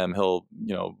Texas A&M, he'll,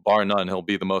 bar none, he'll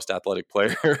be the most athletic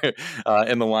player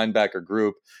in the linebacker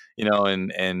group,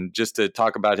 and just to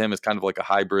talk about him as kind of like a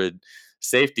hybrid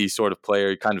safety sort of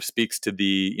player, kind of speaks to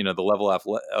the, the level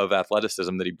of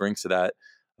athleticism that he brings to that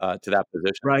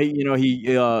position. Right.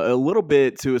 He a little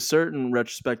bit, to a certain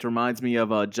retrospect, reminds me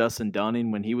of Justin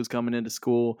Dunning when he was coming into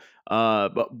school.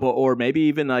 But or maybe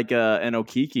even like an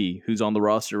Okiki who's on the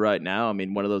roster right now. I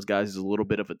mean, one of those guys is a little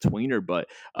bit of a tweener, but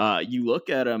you look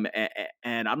at him,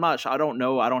 and I'm not sure. I don't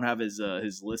know. I don't have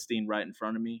his listing right in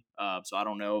front of me, so I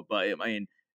don't know. But I mean,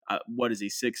 what is he,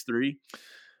 6'3"?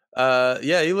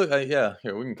 Yeah, he look. Yeah,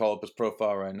 here we can call up his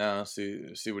profile right now. See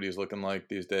what he's looking like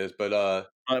these days. But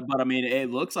I mean, it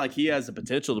looks like he has the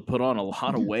potential to put on a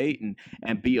lot of weight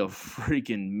and be a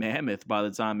freaking mammoth by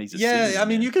the time he's a senior. I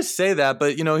mean, you could say that,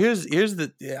 but here's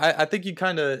the. I think you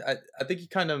kind of. I think you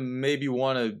kind of maybe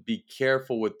want to be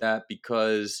careful with that,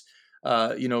 because.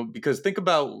 Because think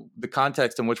about the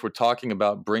context in which we're talking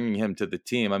about bringing him to the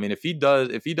team. I mean, if he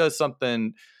does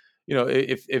something,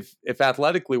 if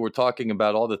athletically we're talking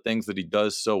about all the things that he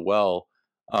does so well,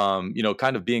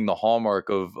 kind of being the hallmark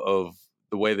of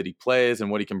the way that he plays and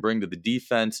what he can bring to the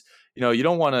defense. You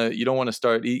don't want to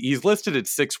start. He's listed at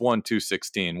 6'1",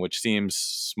 216, which seems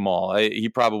small. He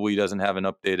probably doesn't have an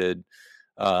updated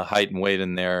height and weight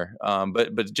in there.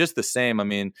 But just the same, I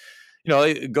mean,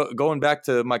 going back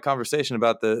to my conversation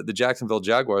about the Jacksonville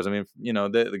Jaguars, I mean,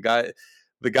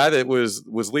 the guy that was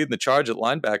leading the charge at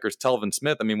linebackers, Telvin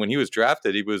Smith. I mean, when he was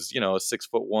drafted, he was, a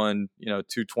 6'1",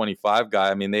 225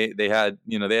 guy. I mean, they had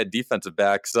defensive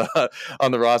backs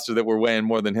on the roster that were weighing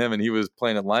more than him, and he was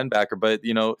playing at linebacker. But,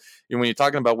 when you're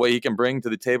talking about what he can bring to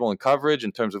the table in coverage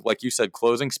in terms of, like you said,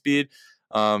 closing speed,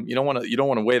 you don't want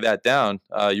to weigh that down.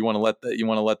 You want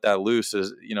to let that loose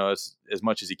as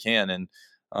much as you can. And,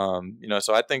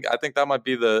 so I think that might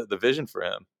be the vision for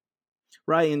him.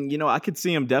 Right, and I could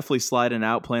see him definitely sliding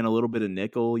out, playing a little bit of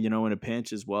nickel, in a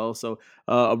pinch as well. So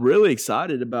I'm really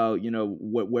excited about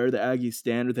where the Aggies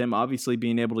stand with him. Obviously,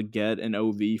 being able to get an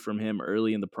OV from him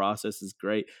early in the process is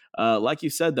great. Like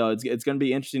you said, though, it's going to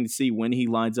be interesting to see when he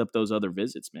lines up those other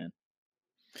visits, man.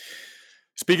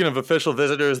 Speaking of official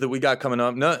visitors that we got coming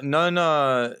up,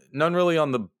 none really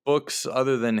on the books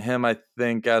other than him, I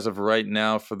think, as of right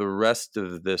now for the rest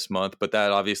of this month. But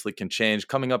that obviously can change.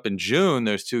 Coming up in June,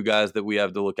 there's two guys that we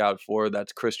have to look out for.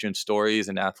 That's Kristian Story,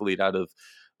 an athlete out of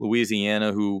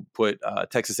Louisiana who put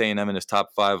Texas A&M in his top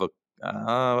 5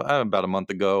 about a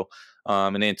month ago.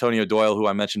 And Antonio Doyle, who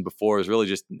I mentioned before, is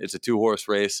really it's a 2-horse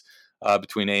race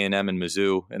between A&M and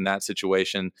Mizzou in that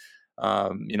situation.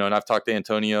 And I've talked to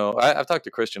Antonio. I've talked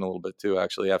to Kristian a little bit too,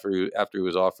 actually, after he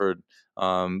was offered.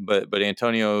 But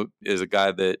Antonio is a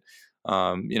guy that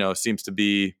seems to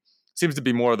be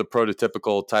more of the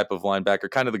prototypical type of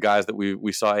linebacker, kind of the guys that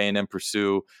we saw A&M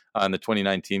pursue in the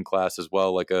 2019 class as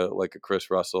well, like a Chris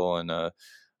Russell and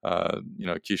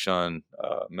Keyshawn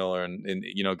Miller and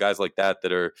guys like that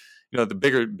are the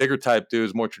bigger type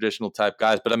dudes, more traditional type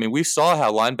guys. But I mean, we saw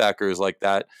how linebackers like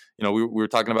that. We were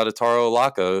talking about Ataro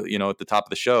Alaka, at the top of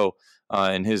the show,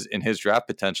 in his draft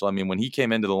potential. I mean, when he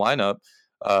came into the lineup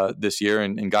this year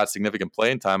and got significant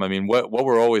playing time, I mean, what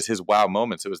were always his wow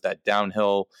moments? It was that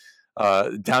downhill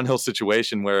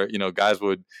situation where guys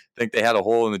would think they had a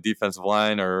hole in the defensive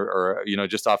line or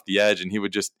just off the edge, and he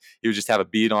would just have a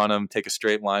beat on them, take a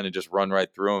straight line, and just run right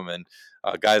through them. And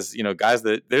guys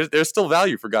that there's still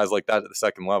value for guys like that at the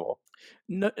second level.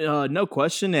 No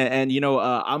question, and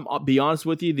I'll be honest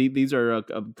with you. These are a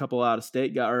couple out of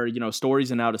state guy, or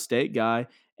stories an out of state guy,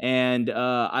 and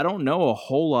I don't know a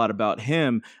whole lot about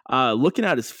him. Looking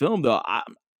at his film, though,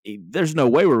 there's no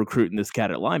way we're recruiting this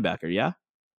cat at linebacker. Yeah.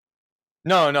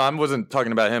 No, I wasn't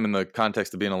talking about him in the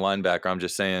context of being a linebacker. I'm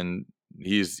just saying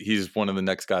he's one of the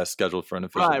next guys scheduled for an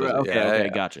official Right. visit. Okay.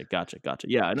 Gotcha.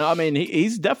 Yeah. No, I mean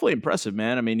he's definitely impressive,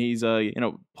 man. I mean he's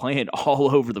playing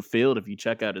all over the field. If you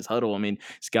check out his huddle, I mean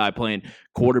this guy playing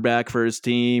quarterback for his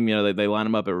team. They line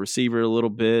him up at receiver a little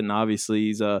bit, and obviously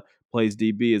he's plays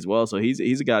DB as well. So he's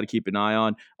a guy to keep an eye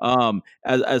on.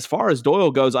 As far as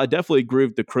Doyle goes, I definitely agree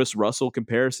with the Chris Russell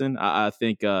comparison. I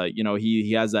think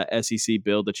he has that SEC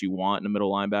build that you want in the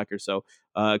middle linebacker. So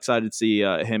excited to see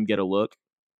him get a look.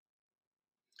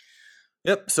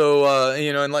 Yep. So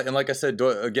and like I said,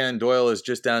 Doyle is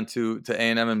just down to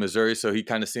A&M in Missouri, so he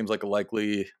kind of seems like a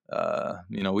likely.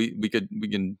 We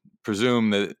can presume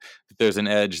that there's an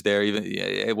edge there.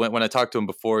 Even when I talked to him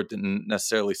before, it didn't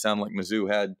necessarily sound like Mizzou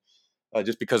had.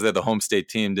 Just because they're the home state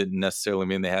team didn't necessarily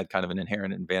mean they had kind of an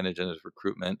inherent advantage in his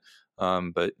recruitment.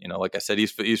 But like I said,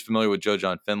 he's familiar with Joe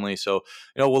John Finley, so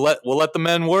we'll let the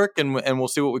men work, and we'll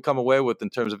see what we come away with in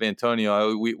terms of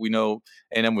Antonio. We know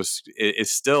A&M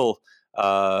is still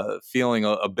feeling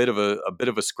a bit of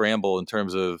a scramble in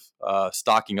terms of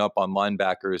stocking up on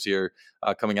linebackers here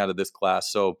coming out of this class.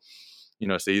 So.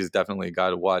 So he's definitely a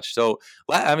guy to watch. So,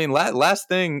 I mean, last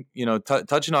thing,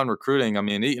 touching on recruiting. I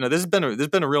mean, this has been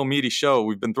a real meaty show.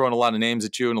 We've been throwing a lot of names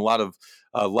at you and a lot of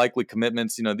likely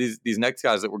commitments. These next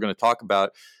guys that we're going to talk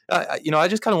about. I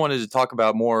just kind of wanted to talk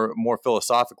about more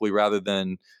philosophically rather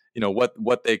than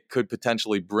what they could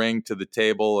potentially bring to the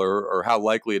table or how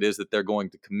likely it is that they're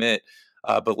going to commit.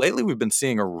 But lately, we've been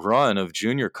seeing a run of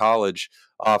junior college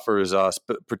offers,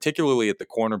 particularly at the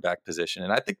cornerback position,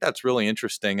 and I think that's really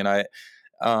interesting. And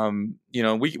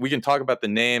we can talk about the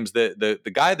names.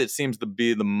 The guy that seems to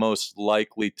be the most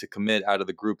likely to commit out of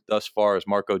the group thus far is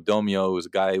Marco Domio, who's a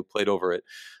guy who played over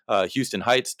at Houston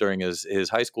Heights during his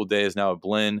high school days, now at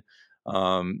Blinn.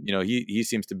 He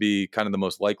seems to be kind of the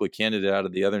most likely candidate out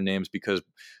of the other names because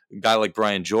a guy like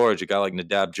Brian George, a guy like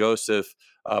Nadab Joseph,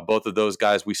 both of those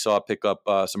guys we saw pick up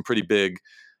some pretty big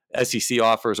SEC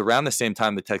offers around the same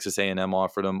time that Texas A&M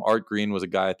offered him. Art Green was a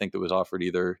guy I think that was offered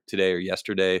either today or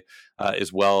yesterday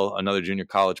as well, another junior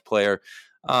college player.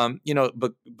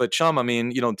 But Chum, I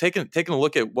mean, taking a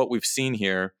look at what we've seen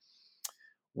here,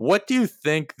 what do you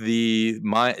think the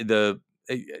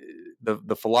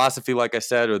philosophy, like I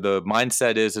said, or the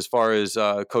mindset is as far as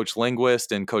Coach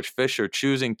Linguist and Coach Fisher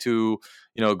choosing to,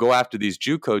 go after these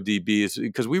JUCO DBs?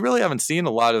 Because we really haven't seen a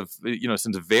lot of,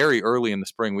 since very early in the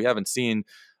spring, we haven't seen,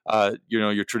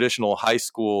 your traditional high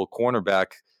school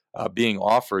cornerback being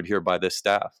offered here by this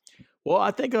staff. Well, I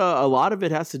think a lot of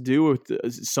it has to do with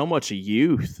so much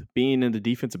youth being in the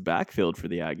defensive backfield for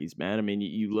the Aggies, man. I mean,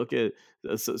 you look at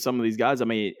some of these guys, I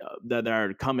mean, that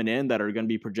are coming in that are going to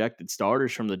be projected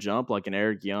starters from the jump, like an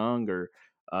Eric Young or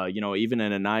even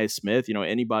an Anais Smith,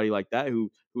 anybody like that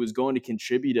who is going to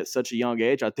contribute at such a young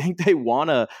age. I think they want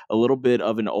a little bit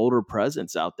of an older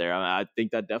presence out there. I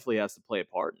think that definitely has to play a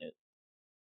part in it.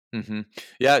 Mm-hmm.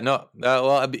 Yeah, no,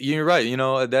 well, you're right.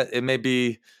 That it may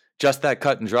be just that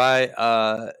cut and dry.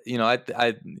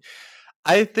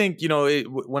 I think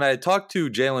when I talked to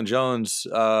Jalen Jones,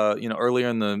 earlier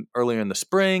in the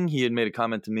spring, he had made a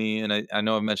comment to me, and I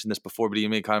know I've mentioned this before, but he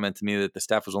made a comment to me that the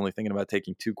staff was only thinking about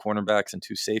taking 2 cornerbacks and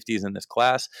 2 safeties in this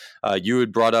class. You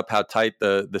had brought up how tight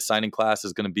the signing class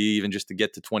is going to be, even just to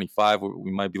get to 25.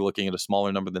 We might be looking at a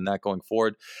smaller number than that going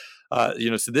forward.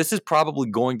 So this is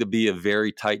probably going to be a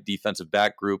very tight defensive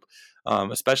back group,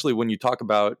 especially when you talk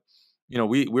about,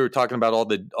 we were talking about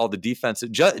all the defense,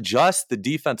 just the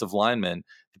defensive linemen.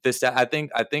 I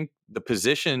think the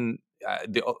position,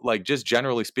 like just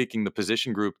generally speaking, the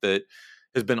position group that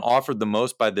has been offered the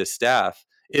most by this staff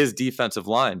is defensive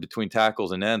line between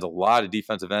tackles and ends. A lot of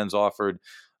defensive ends offered.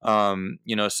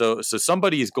 So some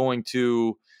position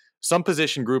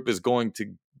group is going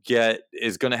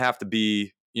to have to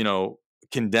be,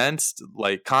 condensed,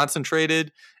 like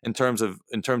concentrated in terms of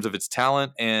its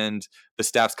talent and the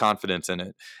staff's confidence in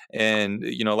it. And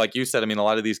like you said, I mean, a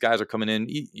lot of these guys are coming in,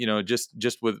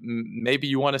 just with, maybe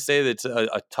you want to say that it's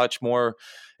a touch more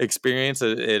experience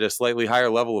at a slightly higher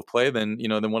level of play than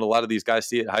what a lot of these guys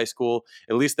see at high school.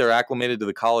 At least they're acclimated to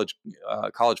the college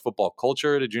football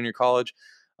culture at a junior college.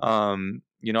 I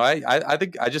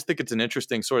just think it's an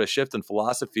interesting sort of shift in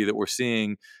philosophy that we're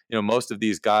seeing. Most of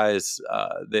these guys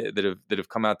that have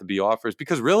come out to be offers,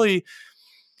 because really,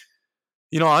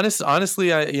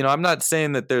 honestly, I'm not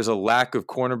saying that there's a lack of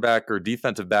cornerback or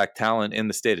defensive back talent in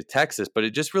the state of Texas, but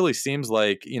it just really seems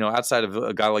like, outside of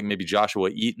a guy like maybe Joshua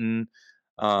Eaton,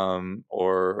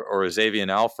 or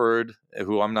Xavier Alford,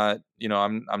 who I'm not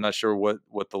sure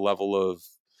what the level of,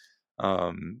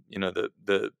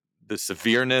 the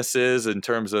severeness is in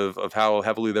terms of how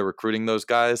heavily they're recruiting those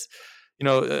guys.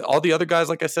 All the other guys,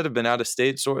 like I said, have been out of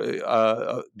state,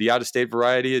 the out of state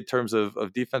variety in terms of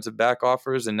defensive back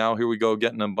offers. And now here we go,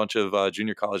 getting a bunch of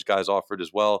junior college guys offered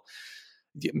as well.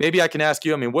 Maybe I can ask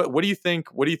you, I mean, what do you think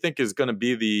is going to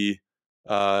be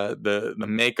the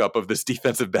makeup of this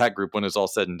defensive back group when it's all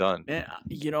said and done? Man,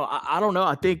 I don't know.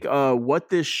 I think what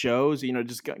this shows,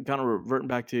 just kind of reverting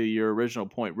back to your original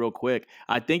point real quick,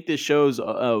 I think this shows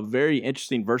a very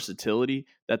interesting versatility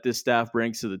that this staff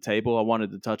brings to the table. I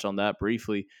wanted to touch on that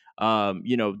briefly.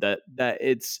 That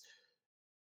it's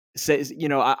says,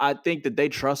 I think that they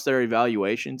trust their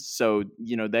evaluations. So,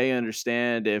 they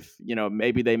understand if,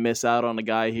 maybe they miss out on a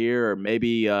guy here, or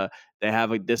maybe they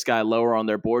have this guy lower on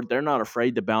their board. They're not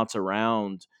afraid to bounce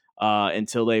around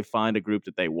until they find a group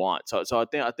that they want. So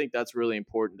I think that's really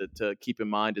important to keep in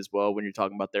mind as well when you're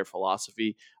talking about their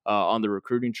philosophy on the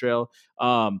recruiting trail.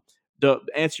 To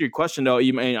answer your question though,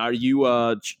 are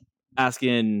you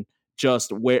asking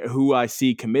just who I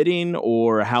see committing,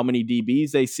 or how many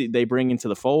DBs they bring into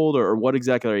the fold, or what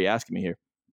exactly are you asking me here?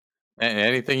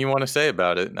 Anything you want to say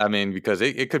about it? I mean, because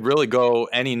it could really go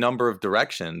any number of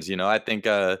directions. I think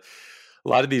a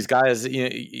lot of these guys,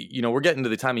 we're getting to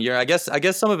the time of year. I guess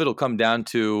some of it'll come down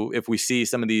to if we see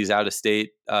some of these out of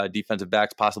state defensive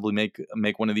backs possibly make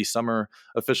one of these summer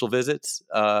official visits.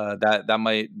 That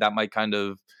might kind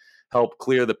of help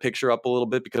clear the picture up a little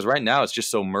bit, because right now it's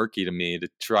just so murky to me to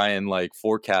try and like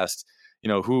forecast,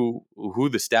 who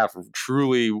the staff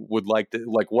truly would like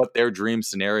what their dream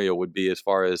scenario would be as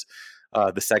far as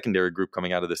the secondary group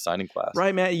coming out of this signing class.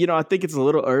 Right, man. I think it's a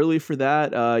little early for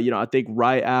that. I think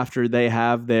right after they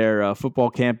have their football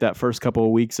camp, that first couple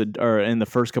of weeks or in the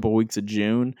first couple of weeks of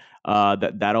June,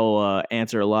 that'll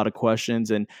answer a lot of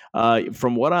questions. And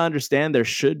from what I understand, there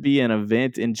should be an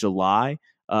event in July,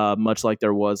 much like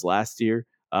there was last year.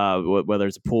 Whether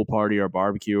it's a pool party or a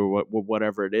barbecue or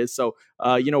whatever it is. So,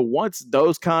 once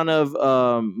those kind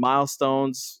of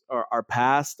milestones are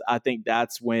passed, I think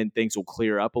that's when things will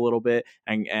clear up a little bit,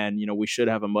 and we should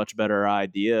have a much better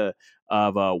idea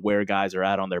of where guys are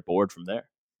at on their board from there.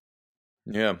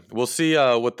 Yeah, we'll see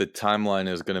what the timeline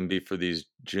is going to be for these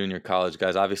junior college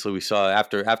guys. Obviously, we saw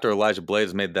after Elijah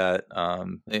Blades made that. I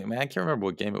can't remember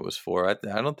what game it was for.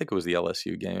 I don't think it was the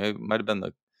LSU game. It might have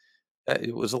been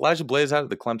was Elijah Blaze out of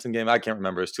the Clemson game? I can't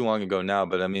remember. It's too long ago now.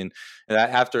 But I mean,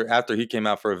 after he came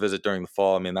out for a visit during the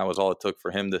fall, I mean, that was all it took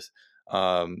for him to,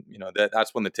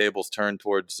 that's when the tables turned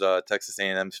towards Texas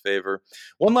A&M's favor.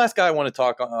 One last guy I want to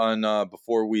talk on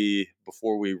before we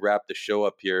wrap the show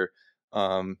up here.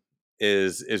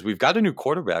 Is we've got a new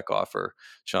quarterback offer,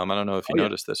 Chum. I don't know if you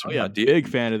noticed this or not. Big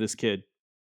fan of this kid.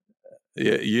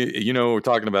 Yeah, you know what we're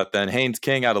talking about then. Haynes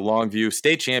King out of Longview,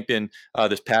 state champion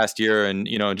this past year, and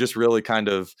just really kind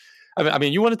of I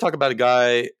mean, you want to talk about a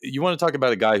guy. You want to talk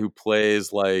about a guy who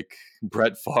plays like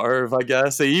Brett Favre, I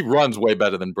guess. He runs way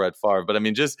better than Brett Favre, but I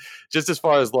mean, just as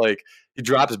far as like he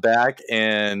drops back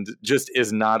and just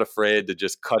is not afraid to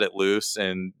just cut it loose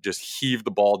and just heave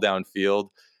the ball downfield,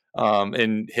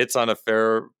 and hits on a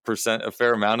fair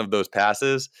amount of those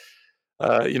passes.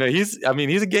 He's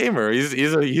a gamer.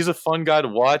 He's a fun guy to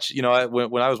watch.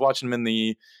 When I was watching him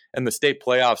in the state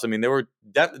playoffs, I mean, there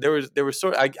was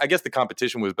sort of, I guess the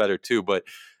competition was better too, but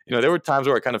there were times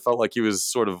where I kind of felt like he was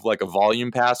sort of like a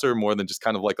volume passer more than just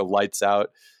kind of like a lights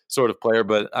out sort of player.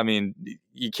 But I mean,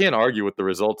 you can't argue with the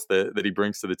results that he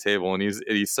brings to the table, and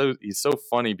he's so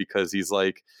funny because he's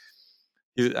like.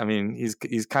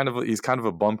 He's kind of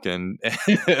a bumpkin,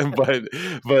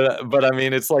 but I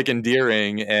mean, it's like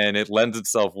endearing, and it lends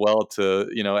itself well to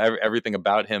everything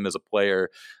about him as a player.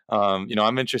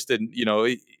 I'm interested.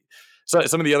 So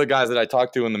some of the other guys that I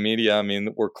talked to in the media, I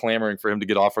mean, were clamoring for him to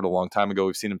get offered a long time ago.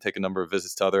 We've seen him take a number of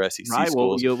visits to other SEC Right.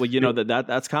 schools.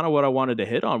 That's kind of what I wanted to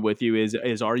hit on with you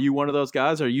is are you one of those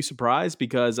guys? Are you surprised?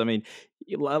 Because I mean,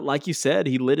 like you said,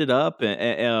 he lit it up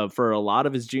for a lot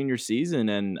of his junior season,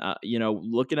 and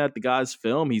looking at the guy's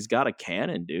film, he's got a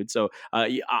cannon, dude. So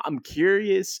I'm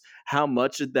curious how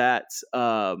much of that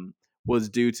was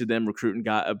due to them recruiting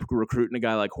a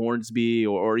guy like Hornsby,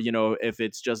 or if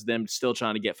it's just them still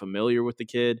trying to get familiar with the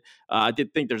kid. I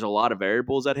did think there's a lot of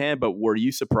variables at hand, but were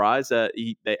you surprised that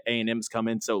A&M's come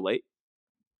in so late?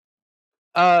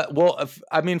 Well,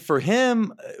 I mean, for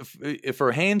him,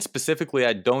 for Haynes specifically,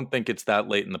 I don't think it's that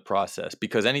late in the process,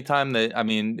 because anytime that, I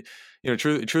mean,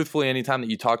 truthfully, anytime that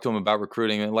you talk to him about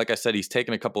recruiting, and like I said, he's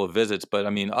taken a couple of visits, but I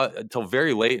mean, until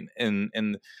very late in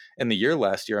the year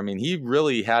last year, I mean, he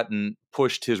really hadn't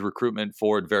pushed his recruitment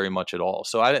forward very much at all.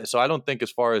 So I don't think,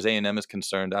 as far as A&M is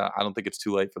concerned, I don't think it's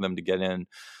too late for them to get in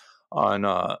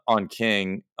on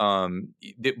King.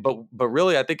 But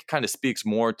really, I think it kind of speaks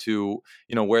more to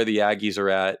where the Aggies are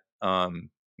at.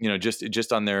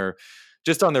 Just on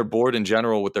their board in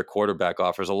general with their quarterback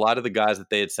offers. A lot of the guys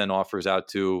that they had sent offers out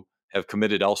to have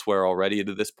committed elsewhere already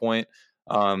to this point.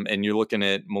 And you're looking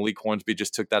at Malik Hornsby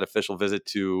just took that official visit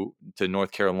to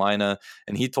North Carolina,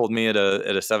 and he told me at a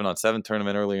 7-on-7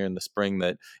 tournament earlier in the spring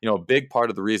that a big part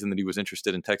of the reason that he was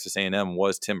interested in Texas A&M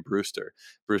was Tim Brewster.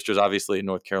 Brewster's obviously in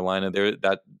North Carolina. There,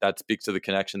 that speaks to the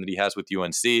connection that he has with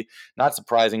UNC. Not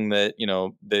surprising that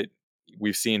that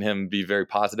we've seen him be very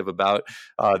positive about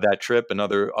that trip and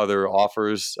other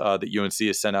offers that UNC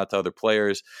has sent out to other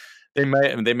players. They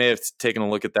may have taken a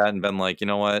look at that and been like, you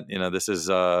know what,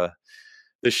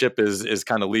 this ship is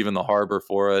kind of leaving the harbor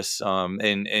for us.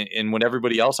 And when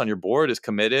everybody else on your board is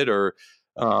committed or,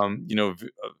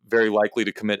 very likely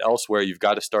to commit elsewhere, you've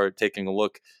got to start taking a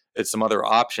look at some other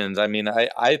options. I mean,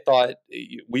 I thought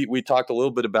we talked a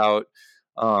little bit about,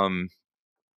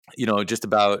 just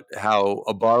about how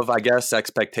above, I guess,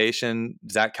 expectation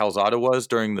Zach Calzada was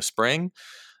during the spring.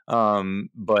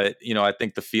 But I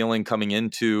think the feeling coming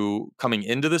into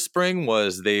the spring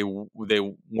was they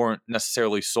weren't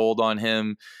necessarily sold on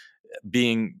him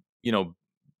being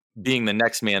the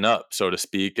next man up, so to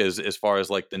speak, as far as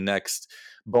like the next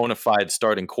bona fide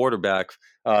starting quarterback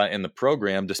in the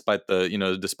program, despite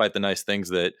the nice things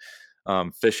that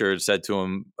Fisher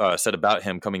said about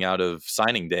him coming out of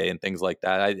signing day and things like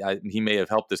that. He may have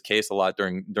helped his case a lot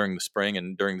during the spring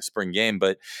and during the spring game,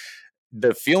 but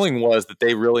the feeling was that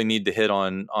they really need to hit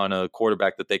on a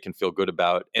quarterback that they can feel good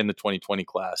about in the 2020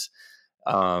 class.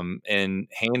 And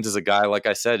Haynes is a guy, like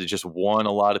I said, just won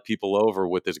a lot of people over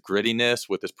with his grittiness,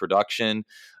 with his production.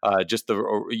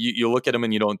 You look at him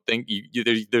and you don't think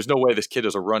there's no way this kid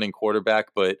is a running quarterback,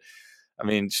 but I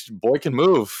mean, boy can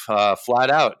move flat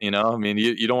out. I mean,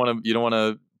 you don't want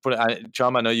to put it.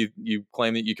 Chum, I know you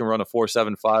claim that you can run a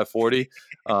 4.75 40.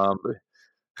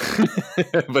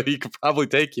 But he could probably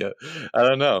take you. I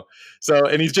don't know. So,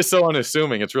 and he's just so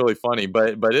unassuming. It's really funny,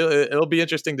 but it'll be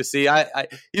interesting to see.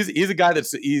 He's a guy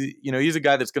that's he's a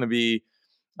guy that's going to be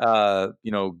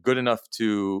good enough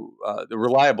to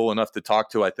reliable enough to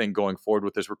talk to, I think, going forward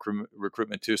with his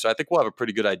recruitment too. So I think we'll have a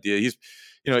pretty good idea. He's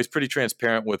pretty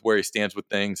transparent with where he stands with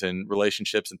things and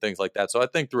relationships and things like that. So I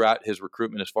think throughout his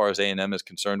recruitment, as far as A&M is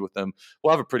concerned with him, we'll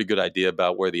have a pretty good idea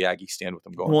about where the Aggies stand with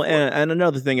him going forward. And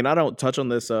another thing, and I don't touch on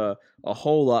this a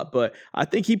whole lot, but I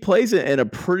think he plays it in a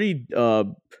pretty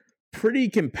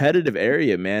competitive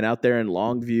area, man, out there in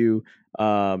Longview.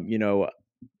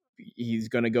 He's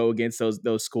going to go against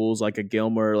those schools like a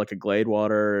Gilmer, like a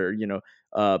Gladewater,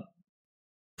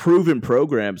 proven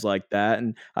programs like that.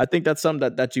 And I think that's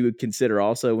something that you would consider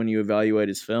also when you evaluate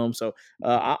his film. So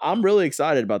I'm really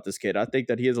excited about this kid. I think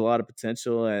that he has a lot of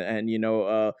potential. And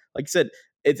like I said,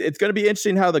 it's going to be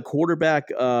interesting how the quarterback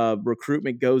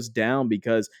recruitment goes down,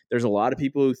 because there's a lot of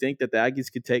people who think that the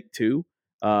Aggies could take two.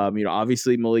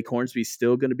 Obviously Malik Hornsby's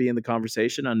still going to be in the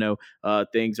conversation. I know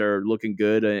things are looking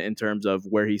good in terms of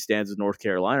where he stands in North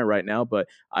Carolina right now, but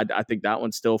I think that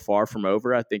one's still far from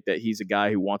over. I think that he's a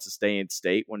guy who wants to stay in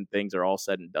state when things are all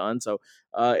said and done. So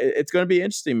it's going to be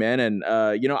interesting, man. And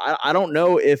I don't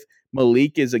know if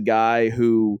Malik is a guy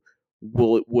who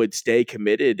would stay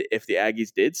committed if the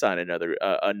Aggies did sign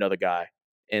another guy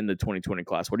in the 2020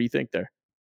 class. What do you think there?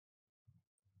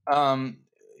 I've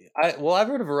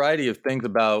heard a variety of things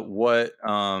about what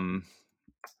the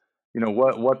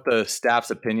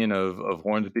staff's opinion of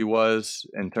Hornsby was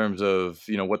in terms of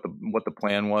what the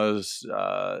plan was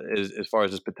as far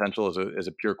as his potential as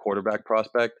a pure quarterback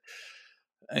prospect.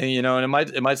 And, and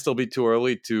it might still be too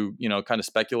early to kind of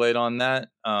speculate on that.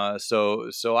 But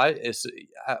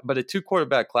a two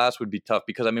quarterback class would be tough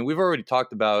because we've already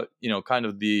talked about kind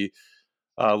of the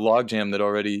logjam that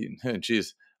already.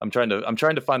 Geez, I'm trying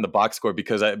to find the box score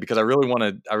because I really want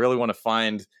to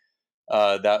find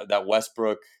that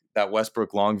Westbrook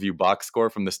Longview box score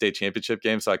from the state championship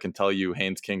game so I can tell you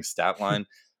Haynes King's stat line.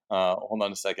 Hold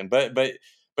on a second, but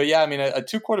yeah, a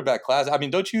two quarterback class.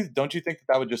 Don't you think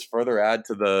that would just further add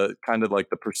to the kind of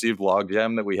like the perceived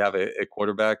logjam that we have a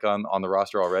quarterback on the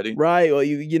roster already? Right.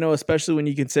 Well, especially when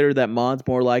you consider that Mon's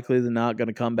more likely than not going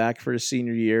to come back for his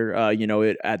senior year.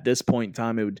 At this point in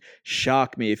time, it would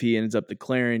shock me if he ends up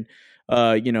declaring,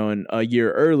 in a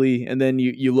year early. And then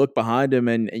you look behind him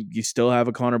and you still have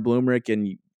a Connor Bloomrick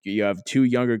and you have two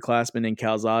younger classmen in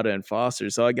Calzada and Foster.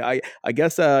 So I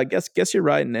guess you're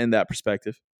right in that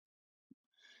perspective.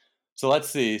 So let's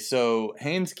see. So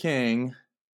Haynes King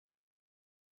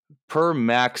per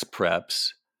Max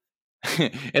Preps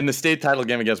in the state title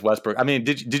game against Westbrook.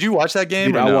 Did you watch that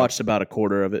game? Dude, I watched about a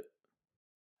quarter of it.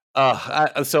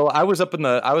 So I was up in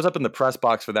the press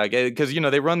box for that game because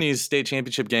they run these state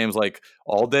championship games like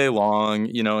all day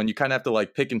long, and you kind of have to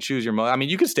like pick and choose your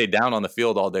you can stay down on the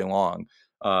field all day long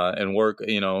and work,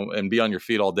 and be on your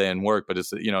feet all day and work, but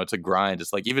it's it's a grind.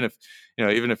 It's like even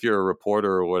if you're a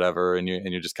reporter or whatever and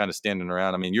you're just kind of standing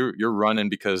around, you're running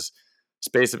because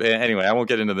space of anyway. I won't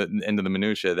get into the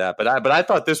minutia of that, but I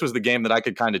thought this was the game that I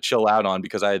could kind of chill out on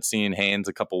because I had seen Haynes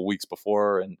a couple weeks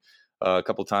before and a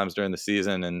couple times during the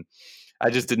season, and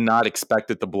I just did not expect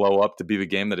it to blow up to be the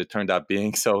game that it turned out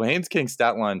being. So Haynes King's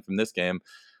stat line from this game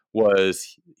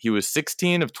was he was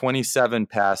 16 of 27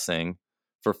 passing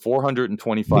for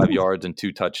 425 yards and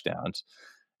 2 touchdowns,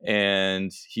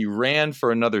 and he ran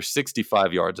for another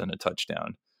 65 yards and a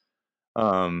touchdown.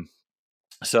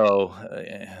 So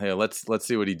let's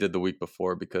see what he did the week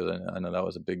before because I know that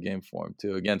was a big game for him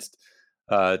too against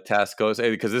Tascosa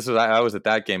because I was at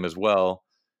that game as well.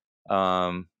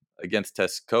 Against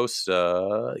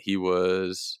Tascosa, he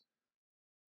was.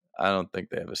 I don't think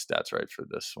they have his stats right for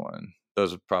this one.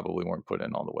 Those probably weren't put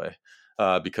in all the way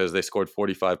because they scored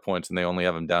 45 points and they only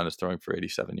have him down as throwing for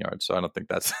 87 yards. So I don't think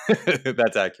that's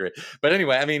that's accurate. But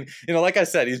anyway, like I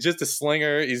said, he's just a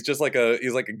slinger. He's like a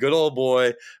good old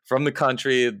boy from the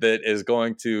country that is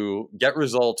going to get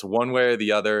results one way or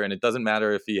the other. And it doesn't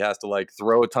matter if he has to like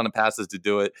throw a ton of passes to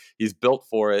do it. He's built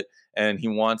for it and he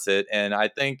wants it. And I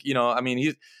think,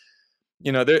 he's.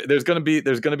 There's going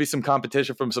to be some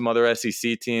competition from some other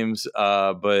SEC teams,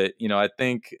 but I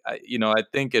think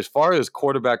as far as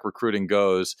quarterback recruiting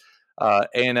goes,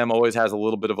 A&M always has a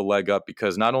little bit of a leg up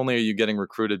because not only are you getting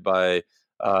recruited by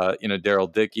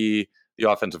Daryl Dickey, the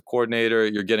offensive coordinator,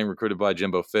 you're getting recruited by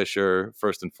Jimbo Fisher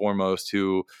first and foremost,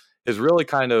 who has really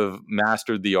kind of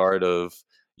mastered the art of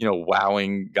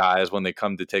wowing guys when they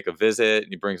come to take a visit,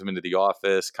 and he brings them into the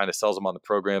office, kind of sells them on the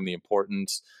program, the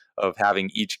importance of having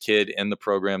each kid in the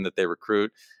program that they recruit,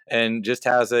 and just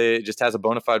has a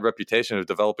bona fide reputation of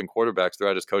developing quarterbacks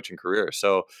throughout his coaching career.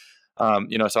 So,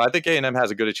 so I think A&M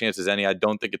has as good a chance as any. I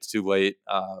don't think it's too late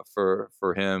for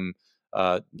him,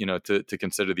 to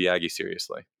consider the Aggies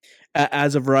seriously.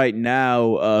 As of right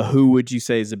now, who would you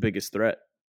say is the biggest threat?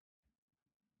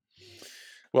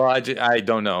 Well, I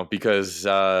don't know because he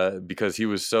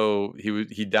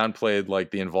downplayed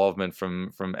like the involvement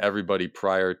from everybody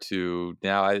prior to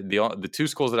now. The two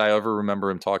schools that I ever remember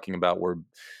him talking about were,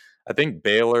 I think,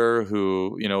 Baylor,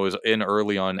 who was in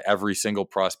early on every single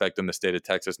prospect in the state of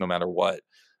Texas, no matter what,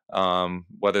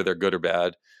 whether they're good or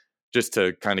bad, just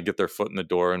to kind of get their foot in the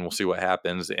door, and we'll see what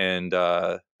happens. And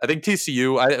I think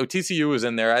TCU was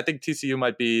in there. I think TCU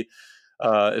might be.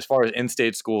 As far as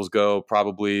in-state schools go,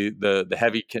 probably the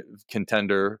heavy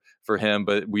contender for him.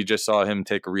 But we just saw him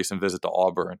take a recent visit to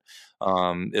Auburn.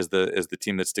 Is the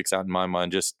team that sticks out in my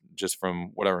mind just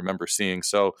from what I remember seeing.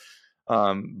 So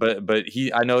But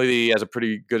I know he has a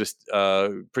pretty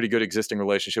good existing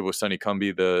relationship with Sonny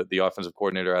Cumbie, the offensive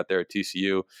coordinator out there at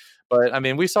TCU. But I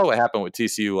mean, we saw what happened with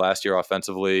TCU last year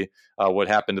offensively, what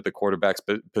happened at the quarterback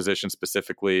position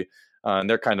specifically. And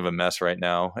they're kind of a mess right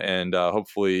now. And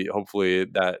hopefully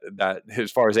that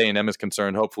as far as A&M is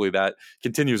concerned, hopefully that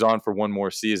continues on for one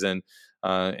more season,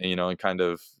 and kind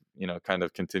of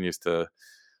continues to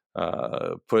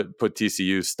put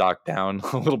TCU's stock down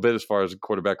a little bit as far as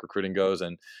quarterback recruiting goes,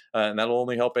 and that'll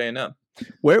only help A&M.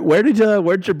 Where'd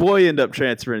your boy end up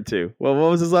transferring to? Well, what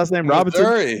was his last name?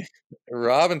 Missouri.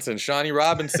 Shawnee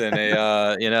Robinson,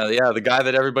 the guy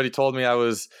that everybody told me I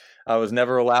was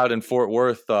never allowed in Fort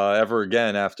Worth ever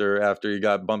again after he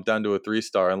got bumped down to a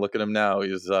 3-star, and look at him now.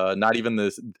 He's not even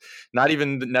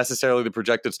necessarily the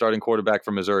projected starting quarterback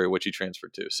from Missouri, which he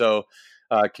transferred to. So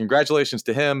congratulations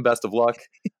to him. Best of luck.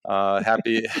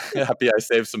 Happy I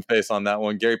saved some face on that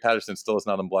one. Gary Patterson still has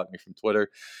not unblocked me from Twitter.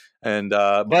 And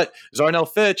but Zarnell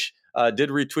Fitch did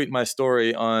retweet my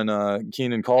story on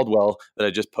Keenan Caldwell that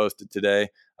I just posted today.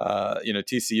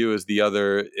 TCU is the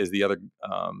other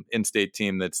in-state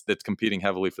team that's competing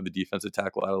heavily for the defensive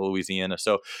tackle out of Louisiana.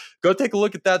 So go take a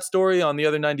look at that story on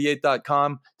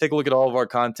theother98.com. Take a look at all of our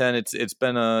content. It's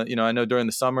been I know during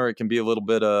the summer it can be a little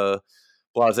bit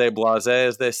blase,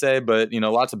 as they say, but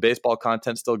lots of baseball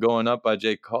content still going up by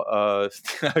Jay. I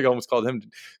almost called him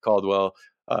Caldwell.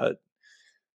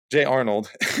 Jay Arnold.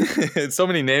 It's so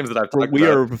many names that I've talked about. We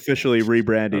are officially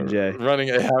rebranding Jay. I'm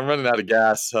running out of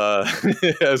gas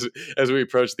as we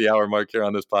approach the hour mark here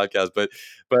on this podcast. But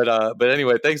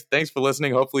anyway, thanks for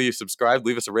listening. Hopefully you subscribe,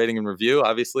 leave us a rating and review.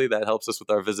 Obviously that helps us with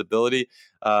our visibility.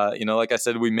 Like I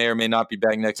said, we may or may not be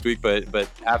back next week, but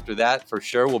after that, for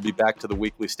sure, we'll be back to the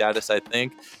weekly status, I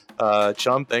think.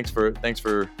 Chum, thanks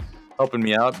for helping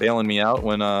me out, bailing me out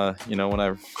when I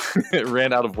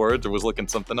ran out of words or was looking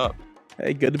something up.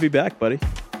 Hey, good to be back, buddy.